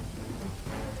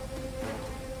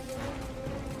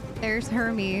 There's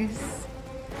Hermes.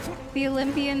 The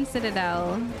Olympian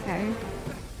Citadel. Okay.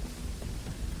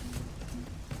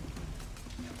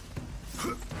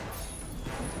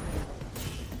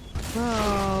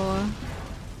 Whoa.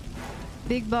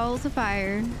 Big balls of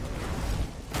fire.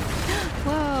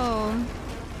 Whoa.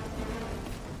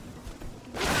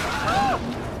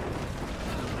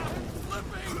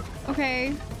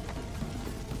 Okay.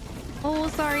 Oh,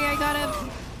 sorry, I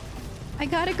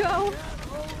gotta go.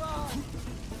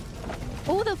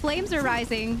 Oh, the flames are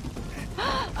rising.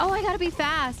 Oh, I gotta be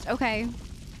fast. Okay.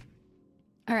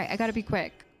 All right, I gotta be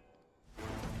quick.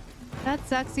 That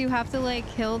sucks. You have to like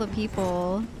kill the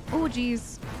people. Oh,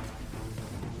 geez.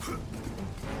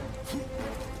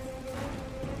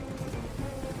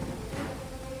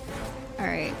 All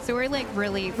right, so we're like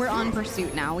we're on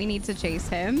pursuit now. We need to chase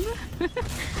him.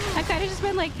 I've kind of just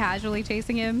been like casually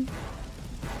chasing him.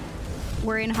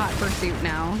 We're in hot pursuit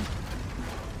now.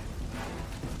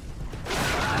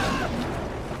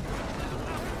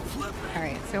 All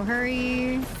right, so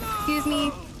hurry. Excuse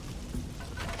me.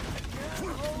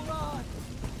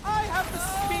 I have the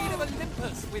speed of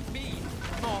Olympus with me,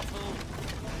 mortal.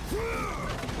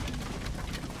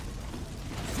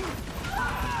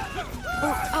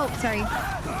 Oh, sorry.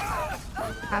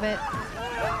 Have it.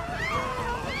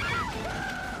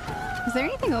 Is there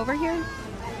anything over here?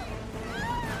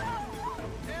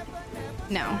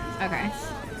 No. Okay.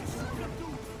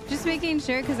 Just making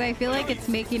sure because I feel like it's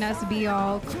making us be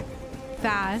all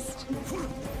fast.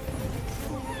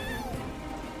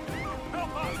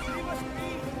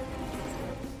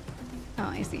 Oh,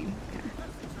 I see.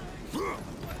 Okay.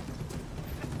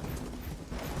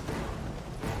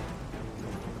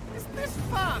 Is this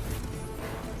fun?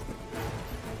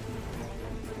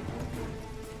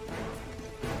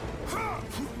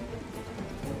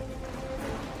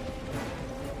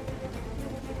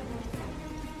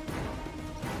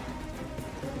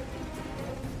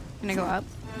 Can I go up?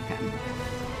 Okay.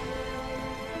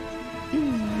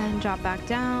 And then drop back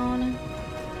down.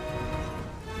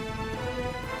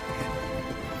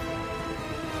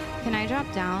 Can I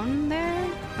drop down there?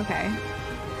 Okay.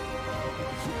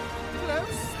 Close,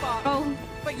 Spartan. Oh.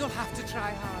 But you'll have to try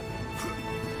harder.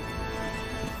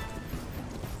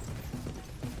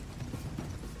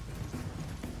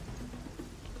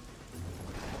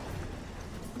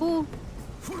 Ooh.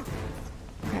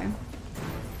 Okay.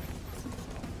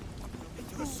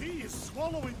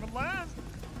 following the land.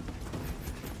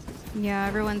 Yeah,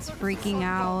 everyone's freaking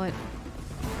out.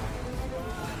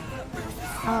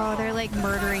 Oh, they're like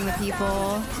murdering the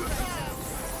people.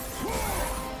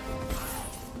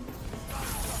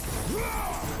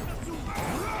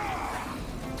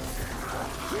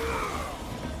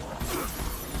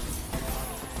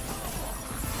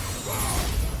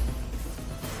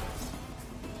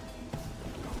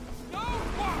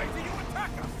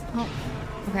 Oh,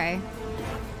 okay.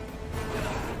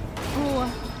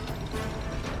 Oh.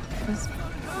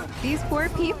 These poor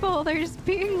people, they're just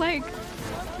being like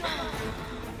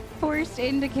forced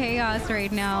into chaos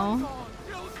right now.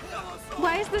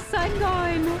 Why is the sun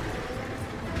gone?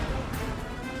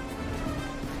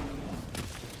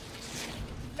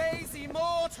 Lazy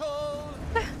mortal!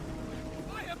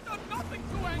 I have done nothing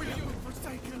to anger you!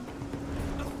 Forsaken!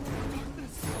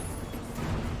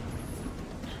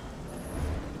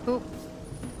 Oh.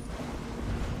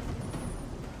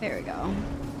 There we go.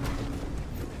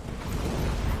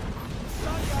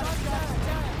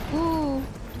 Ooh.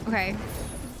 Okay.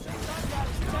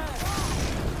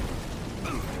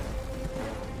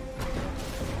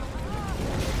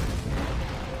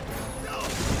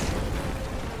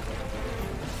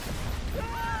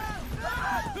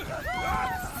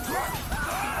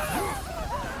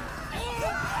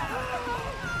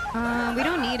 We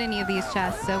don't need any of these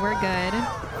chests, so we're good.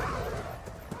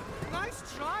 Nice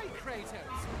try, Kratos.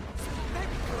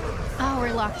 Oh,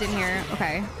 we're locked in here.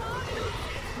 Okay.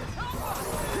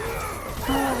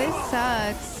 Oh, this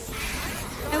sucks.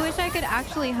 I wish I could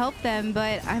actually help them,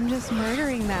 but I'm just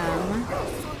murdering them.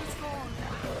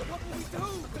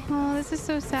 Oh, this is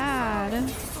so sad.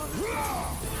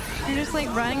 You're just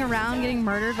like running around getting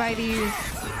murdered by these...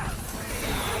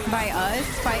 by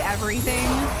us, by everything.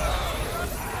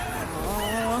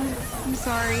 Oh, I'm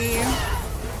sorry.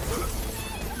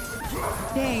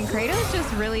 Dang, Kratos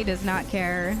just really does not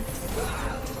care.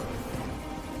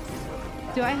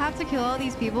 Do I have to kill all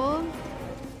these people?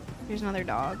 Here's another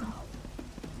dog.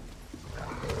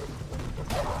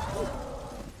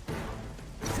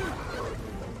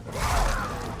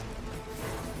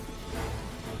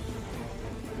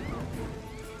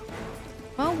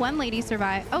 Well, one lady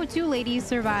survived. Oh, two ladies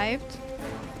survived.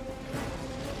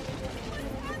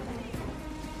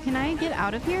 Can I get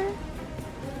out of here?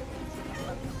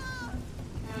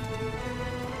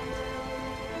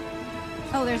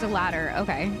 Oh, there's a ladder.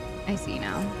 Okay, I see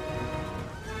now.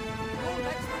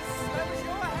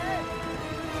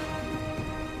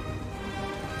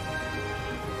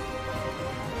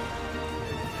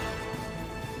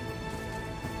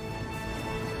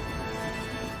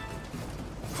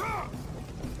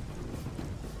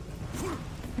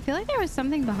 I feel like there was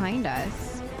something behind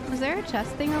us. Was there a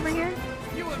chest thing over here?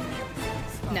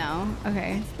 No.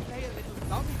 Okay.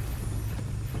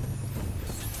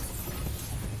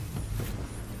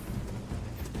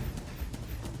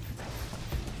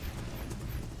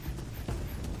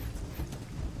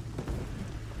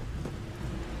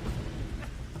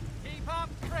 Keep up,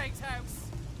 Kratos.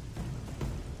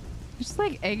 Just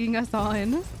like egging us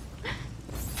on.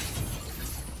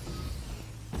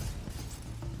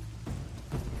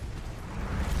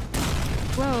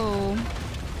 Whoa.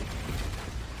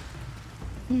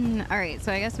 All right,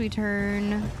 so I guess we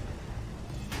turn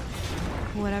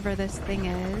whatever this thing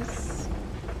is.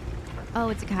 Oh,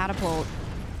 it's a catapult.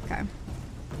 Okay.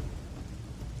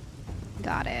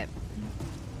 Got it.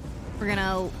 We're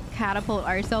gonna catapult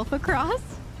ourselves across.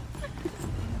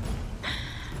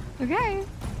 Okay.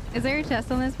 Is there a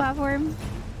chest on this platform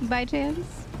by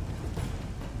chance?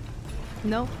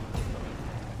 Nope.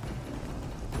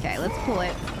 Okay, let's pull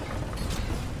it.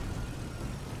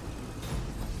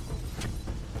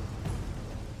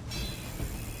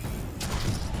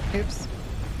 Oops.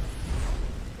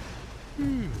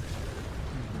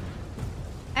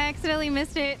 I accidentally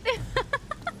missed it.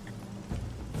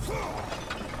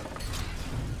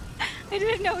 I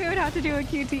didn't know we would have to do a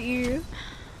QTE.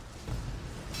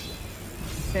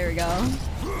 There we go.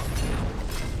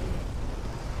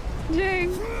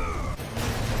 Dang.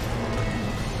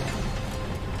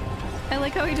 I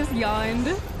like how he just yawned.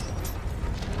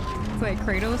 It's like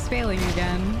Kratos failing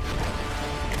again.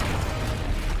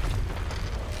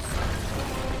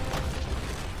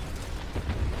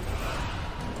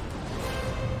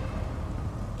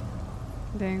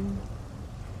 Dang.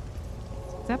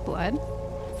 Is that blood?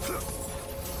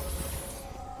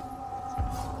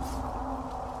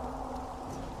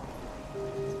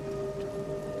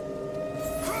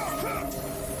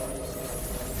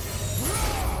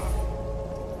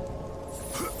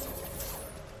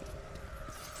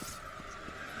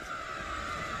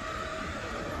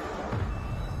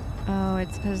 Oh,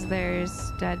 it's because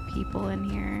there's dead people in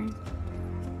here.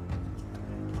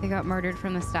 They got murdered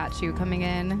from the statue coming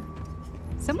in.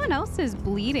 Someone else is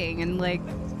bleeding and like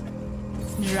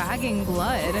dragging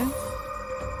blood.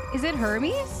 Is it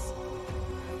Hermes?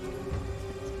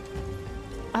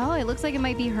 Oh, it looks like it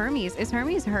might be Hermes. Is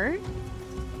Hermes hurt?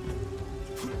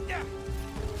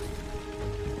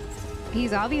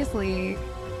 He's obviously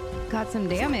got some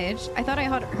damage. I thought I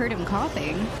heard him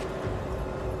coughing.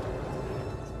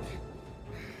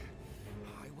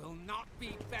 I will not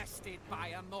be bested by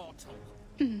a mortal.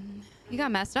 You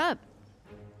got messed up.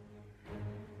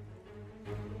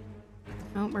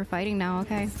 Oh, we're fighting now.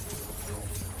 Okay.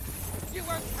 You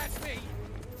won't catch me.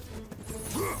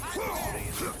 I'm weary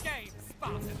of this game,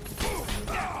 Spartan.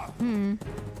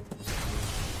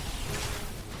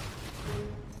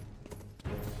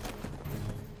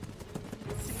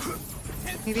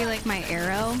 Maybe like my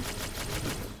arrow.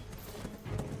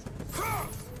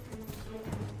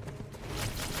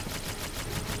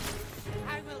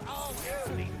 I will always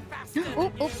be faster than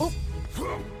Oh, oh, oh.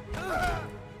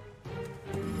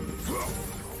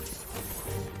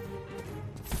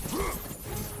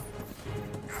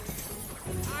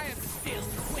 I am still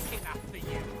quick enough for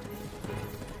you.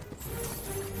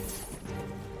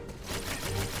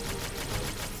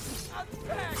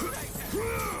 Unfair,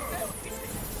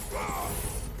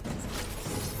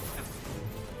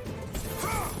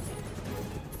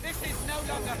 this is no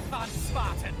longer fun,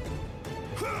 Spartan.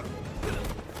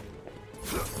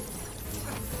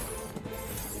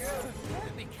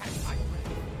 Let me catch my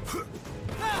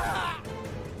breath.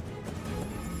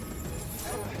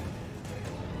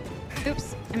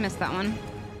 Oops, I missed that one.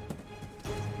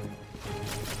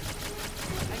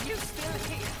 Are you still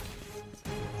here?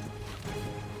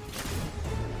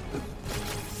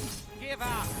 Give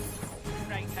up,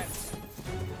 Kratos.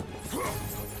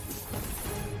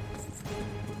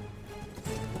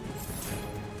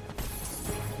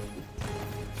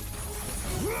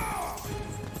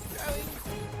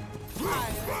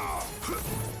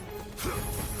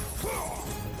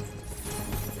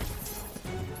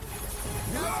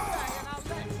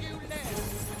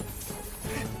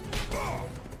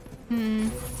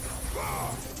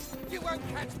 You won't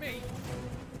catch me.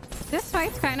 This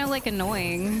fight's kind of like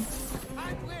annoying.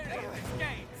 I'm weary of this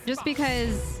game. Just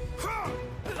because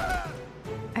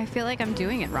I feel like I'm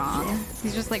doing it wrong.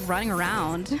 He's just like running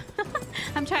around.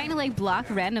 I'm trying to like block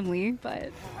randomly,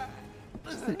 but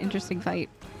it's an interesting fight.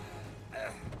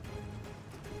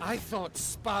 I thought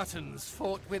Spartans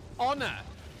fought with honor,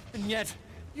 and yet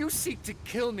you seek to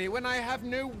kill me when I have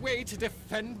no way to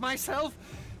defend myself?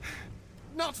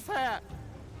 Not fair.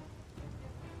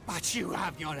 But you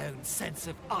have your own sense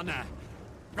of honor,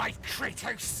 right,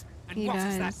 Kratos? And He what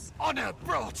has does. that honor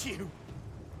brought you?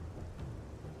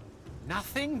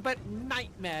 Nothing but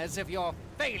nightmares of your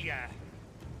failure.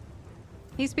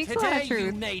 He speaks a lot Today of you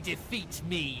truth. may defeat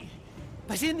me,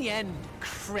 but in the end,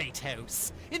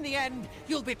 Kratos, in the end,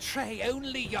 you'll betray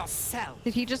only yourself.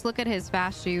 Did he just look at his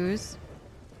fast shoes?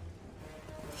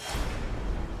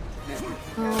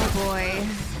 Oh boy.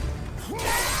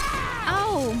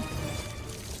 Oh!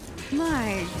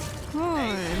 My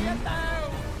god.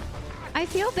 I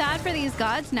feel bad for these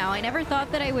gods now. I never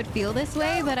thought that I would feel this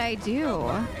way, but I do.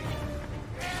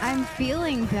 I'm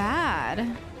feeling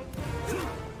bad.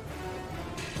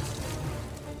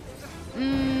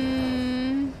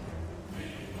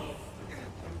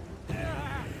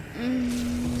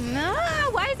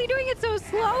 Why is he doing it so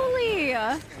slowly?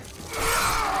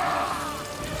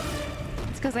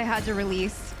 It's because I had to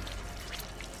release.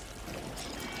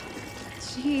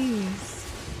 Jeez.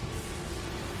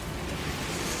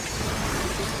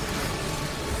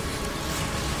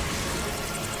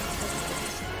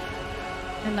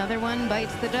 Another one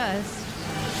bites the dust.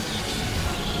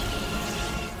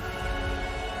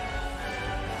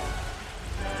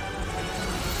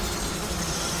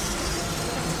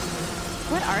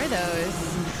 What are those?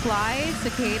 Flies?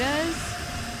 Cicadas?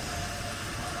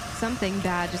 Something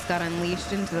bad just got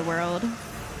unleashed into the world.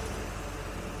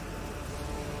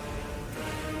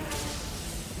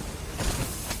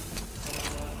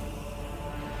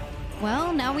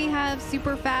 Well, now we have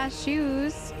super fast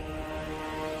shoes.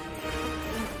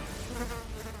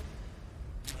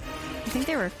 I think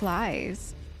they were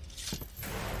flies.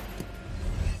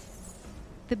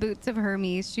 The boots of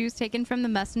Hermes, shoes taken from the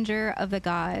messenger of the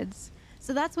gods.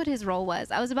 So that's what his role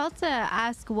was. I was about to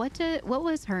ask, what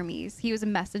was Hermes? He was a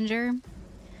messenger.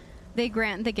 They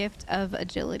grant the gift of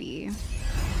agility.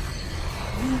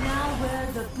 You now wear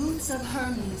the boots of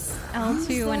Hermes. L2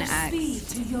 Use and their X. speed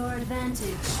to your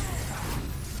advantage.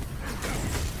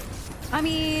 I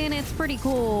mean, it's pretty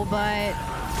cool, but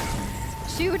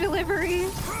Shoe delivery.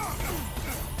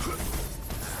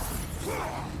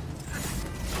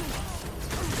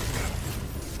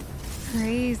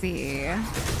 Crazy.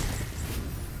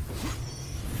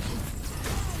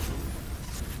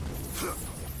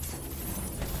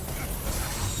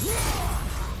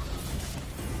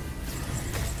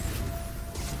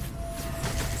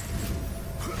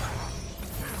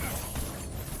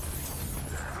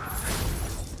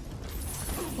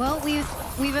 Well,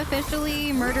 we've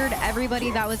officially murdered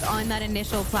everybody that was on that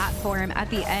initial platform at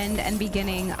the end and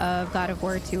beginning of God of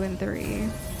War 2 and 3.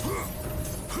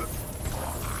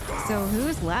 So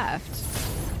who's left?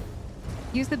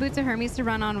 Use the boots of Hermes to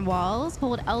run on walls.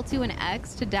 Hold L2 and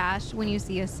X to dash when you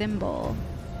see a symbol.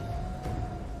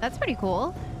 That's pretty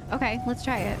cool. Okay, let's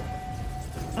try it.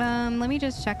 Let me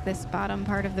just check this bottom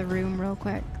part of the room real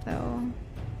quick, though.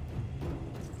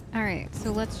 All right,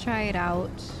 so let's try it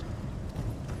out.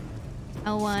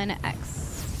 L1, X.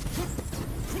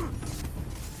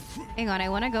 Hang on, I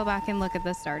want to go back and look at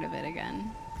the start of it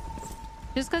again.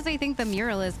 Just because I think the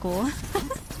mural is cool.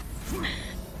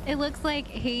 It looks like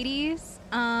Hades,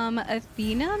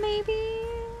 Athena maybe?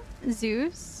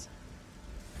 Zeus?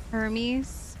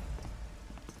 Hermes?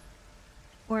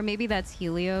 Or maybe that's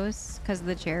Helios because of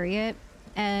the chariot.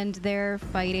 And they're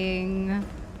fighting...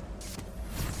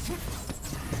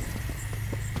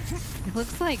 It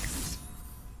looks like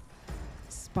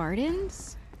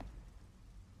Spartans?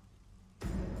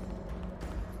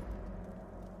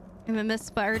 And then the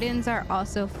Spartans are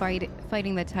also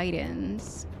fighting the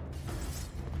Titans.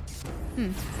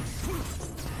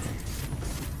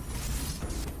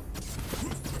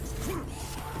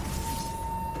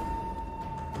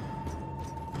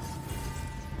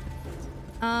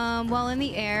 While in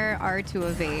the air, R to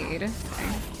evade. Okay.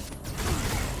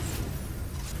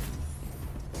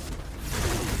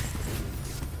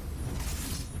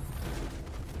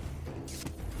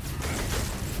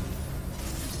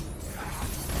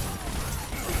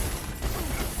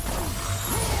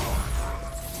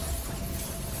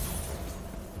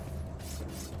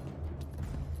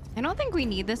 I don't think we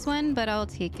need this one, but I'll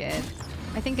take it.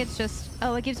 I think it's just...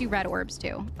 Oh, it gives you red orbs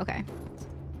too. Okay.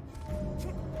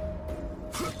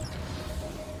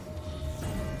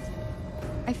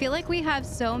 I feel like we have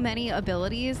so many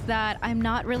abilities that I'm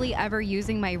not really ever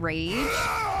using my rage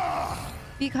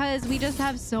because we just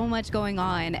have so much going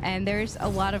on and there's a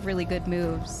lot of really good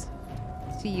moves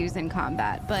to use in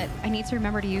combat, but I need to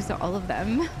remember to use all of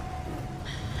them.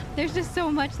 There's just so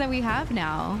much that we have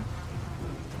now.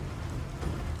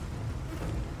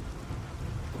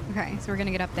 Okay, so we're gonna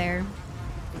get up there.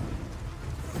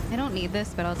 I don't need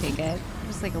this, but I'll take it.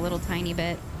 Just like a little tiny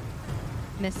bit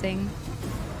missing.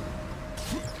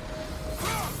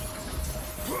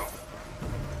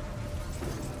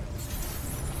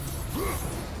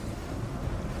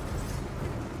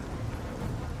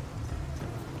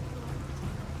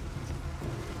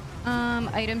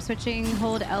 Item switching,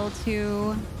 hold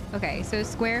L2. Okay, so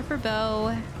square for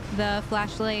bow, the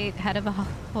flashlight, head of a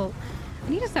hole. I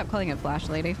need to stop calling it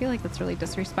flashlight. I feel like that's really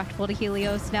disrespectful to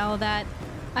Helios now that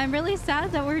I'm really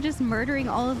sad that we're just murdering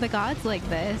all of the gods like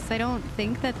this. I don't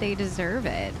think that they deserve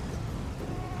it.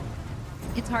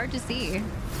 It's hard to see.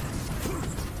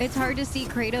 It's hard to see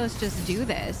Kratos just do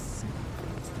this.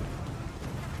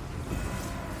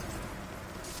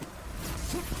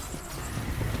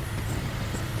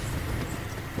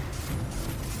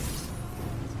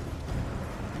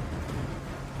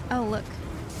 Oh, look.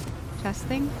 Chest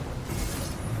thing.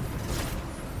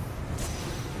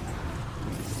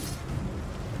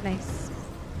 Nice.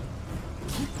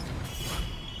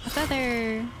 A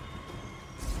feather.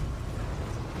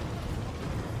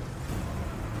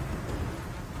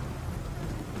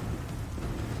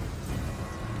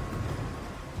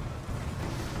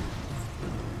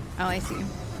 Oh, I see.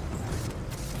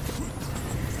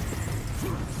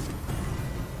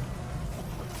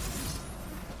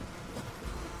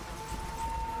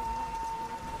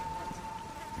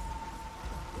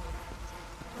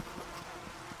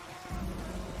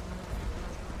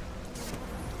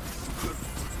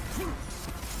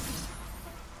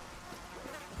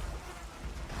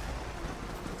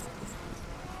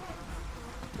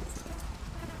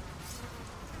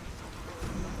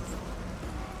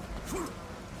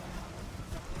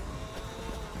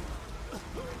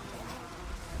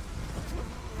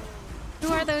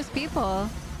 Those people.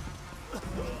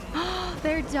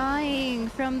 They're dying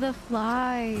from the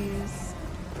flies.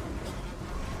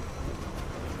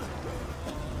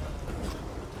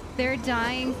 They're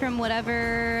dying from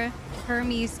whatever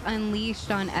Hermes unleashed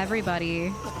on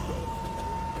everybody.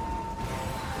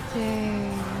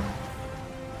 Dang.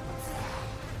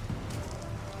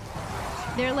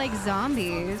 They're like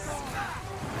zombies.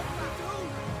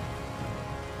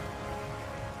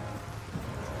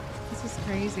 This is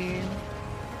crazy.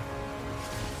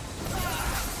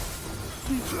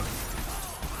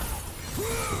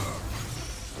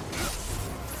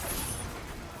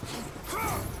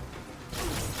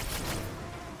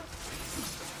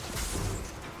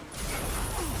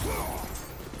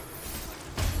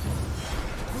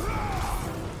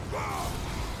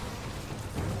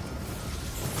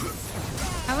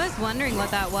 I was wondering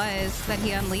what that was that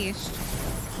he unleashed.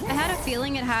 I had a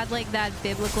feeling it had like that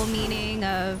biblical meaning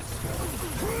of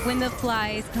when the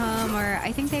flies come, or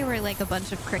I think they were like a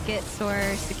bunch of crickets or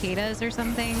cicadas or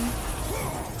something.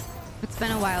 It's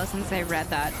been a while since I read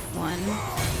that one.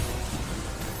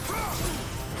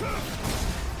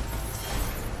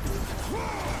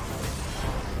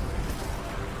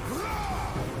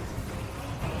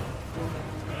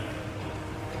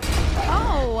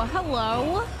 Oh,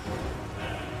 hello.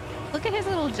 Look at his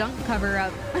little junk cover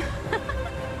up.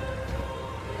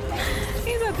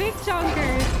 He's a big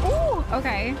chunker. Ooh,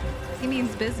 okay. He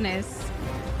means business.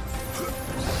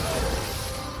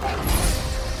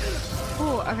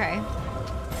 Ooh, okay.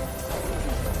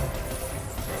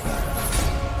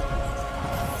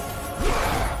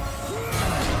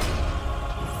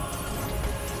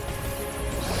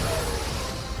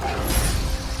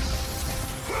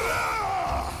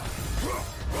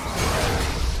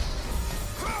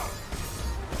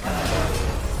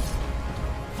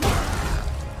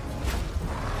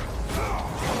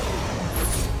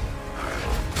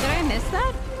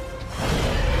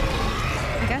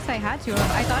 I had to.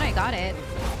 I thought I got it.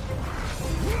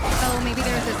 Oh, maybe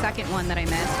there was a second one that I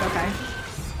missed. Okay.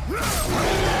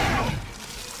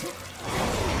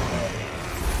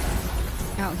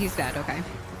 Oh, he's dead. Okay.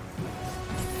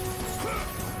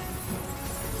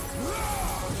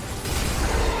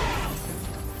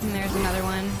 And there's another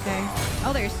one. Okay.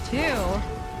 Oh, there's two.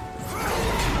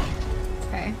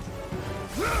 Okay.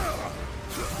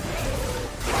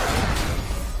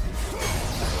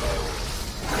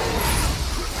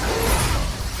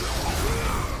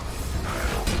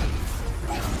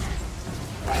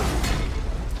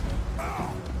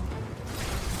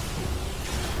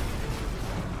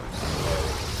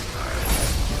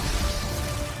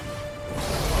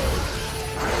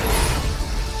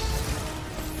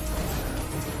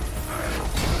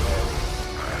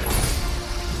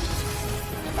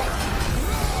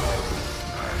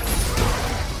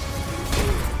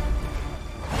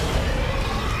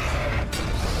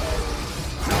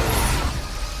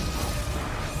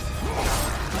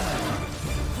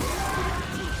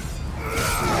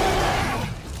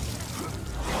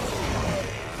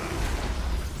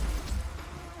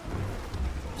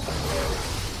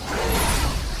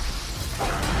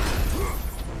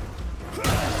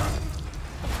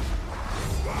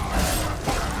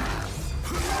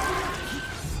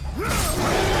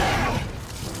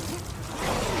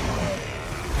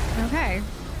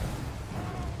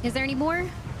 Is there any more?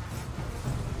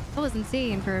 I was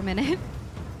insane for a minute.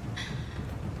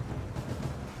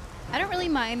 I don't really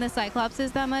mind the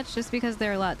Cyclopses that much just because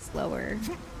they're a lot slower.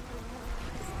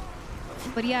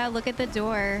 But yeah, look at the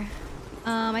door.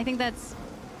 I think that's,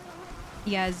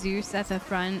 yeah, Zeus at the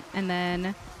front, and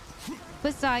then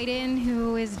Poseidon,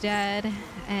 who is dead,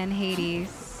 and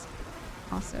Hades,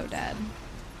 also dead.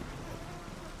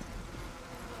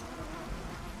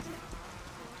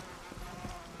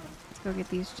 Go get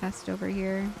these chests over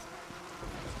here.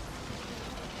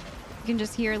 You can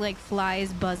just hear like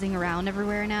flies buzzing around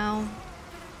everywhere now,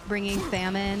 bringing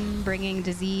famine, bringing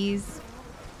disease.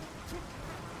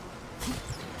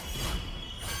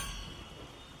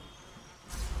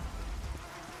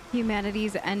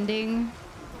 Humanity's ending.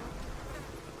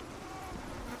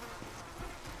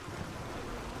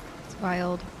 It's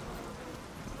wild.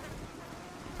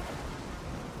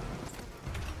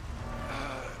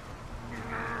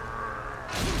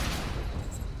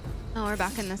 Oh, we're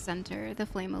back in the center, the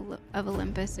flame of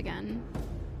Olympus again.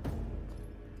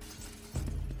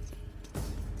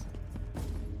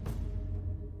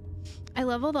 I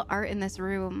love all the art in this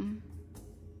room.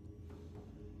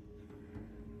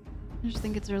 I just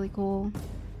think it's really cool.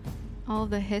 All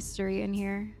of the history in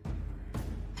here.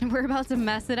 And we're about to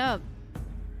mess it up.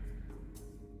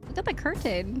 Look at the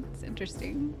curtain. It's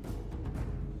interesting.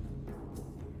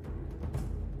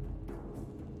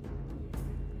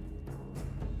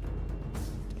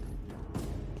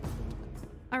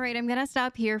 All right, I'm gonna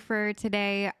stop here for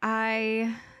today.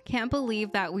 I can't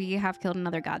believe that we have killed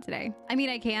another god today. I mean,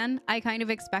 I kind of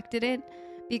expected it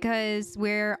because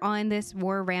we're on this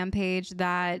war rampage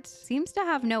that seems to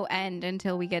have no end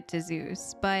until we get to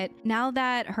Zeus. But now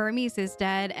that Hermes is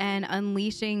dead and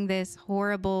unleashing this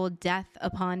horrible death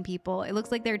upon people, it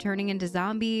looks like they're turning into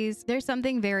zombies. There's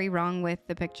something very wrong with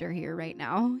the picture here right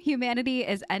now. Humanity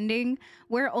is ending.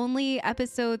 We're only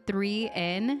episode 3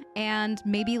 in, and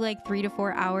maybe like 3 to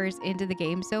 4 hours into the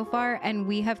game so far, and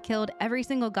we have killed every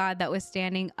single god that was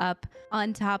standing up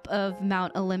on top of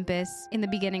Mount Olympus in the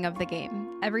beginning of the game.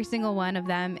 Every single one of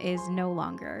them is no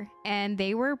longer, and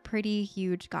they were pretty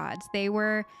huge gods. They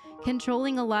were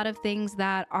controlling a lot of things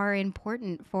that are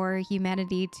important for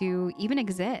humanity to even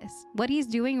exist. What he's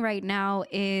doing right now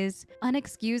is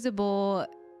unexcusable,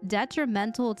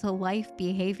 detrimental to life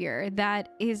behavior that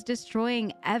is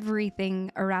destroying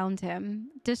everything around him,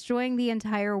 destroying the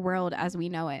entire world as we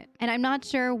know it. And I'm not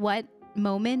sure what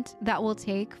moment that will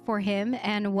take for him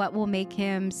and what will make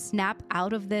him snap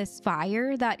out of this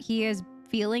fire that he is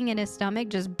feeling in his stomach,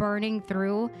 just burning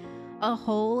through a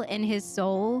hole in his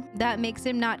soul that makes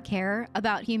him not care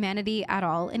about humanity at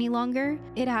all any longer.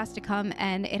 It has to come,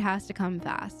 and it has to come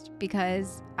fast,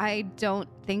 because I don't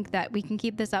think that we can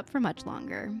keep this up for much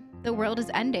longer. The world is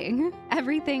ending.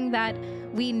 Everything that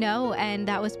we know and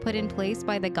that was put in place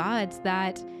by the gods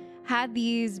that had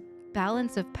these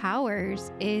balance of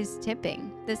powers is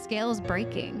tipping. The scale's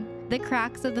breaking. The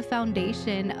cracks of the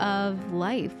foundation of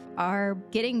life are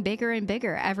getting bigger and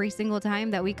bigger every single time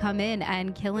that we come in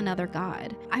and kill another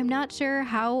god. I'm not sure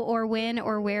how or when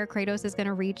or where Kratos is going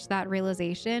to reach that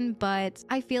realization, but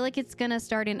I feel like it's going to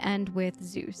start and end with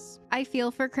Zeus. I feel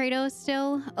for Kratos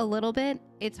still a little bit.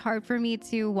 It's hard for me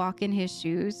to walk in his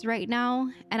shoes right now,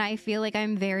 and I feel like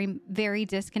I'm very, very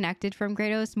disconnected from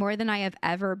Kratos, more than I have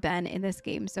ever been in this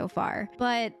game so far.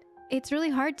 But it's really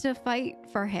hard to fight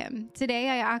for him. Today,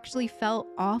 I actually felt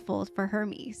awful for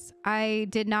Hermes. I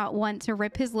did not want to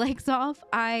rip his legs off.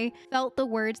 I felt the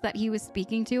words that he was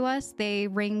speaking to us. They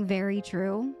ring very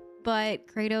true, but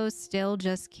Kratos still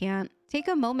just can't take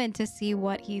a moment to see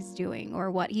what he's doing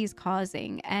or what he's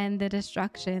causing and the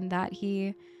destruction that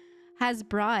he has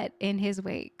brought in his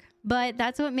wake. But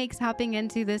that's what makes hopping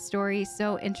into this story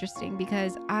so interesting,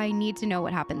 because I need to know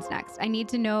what happens next. I need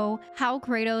to know how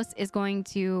Kratos is going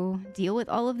to deal with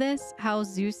all of this, how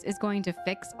Zeus is going to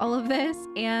fix all of this,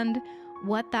 and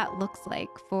what that looks like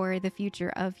for the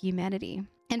future of humanity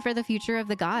and for the future of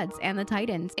the gods and the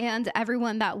titans and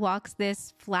everyone that walks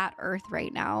this flat earth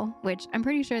right now, which I'm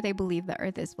pretty sure they believe the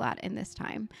earth is flat in this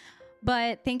time.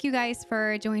 But thank you guys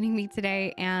for joining me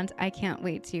today, and I can't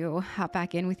wait to hop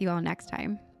back in with you all next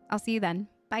time. I'll see you then.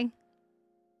 Bye.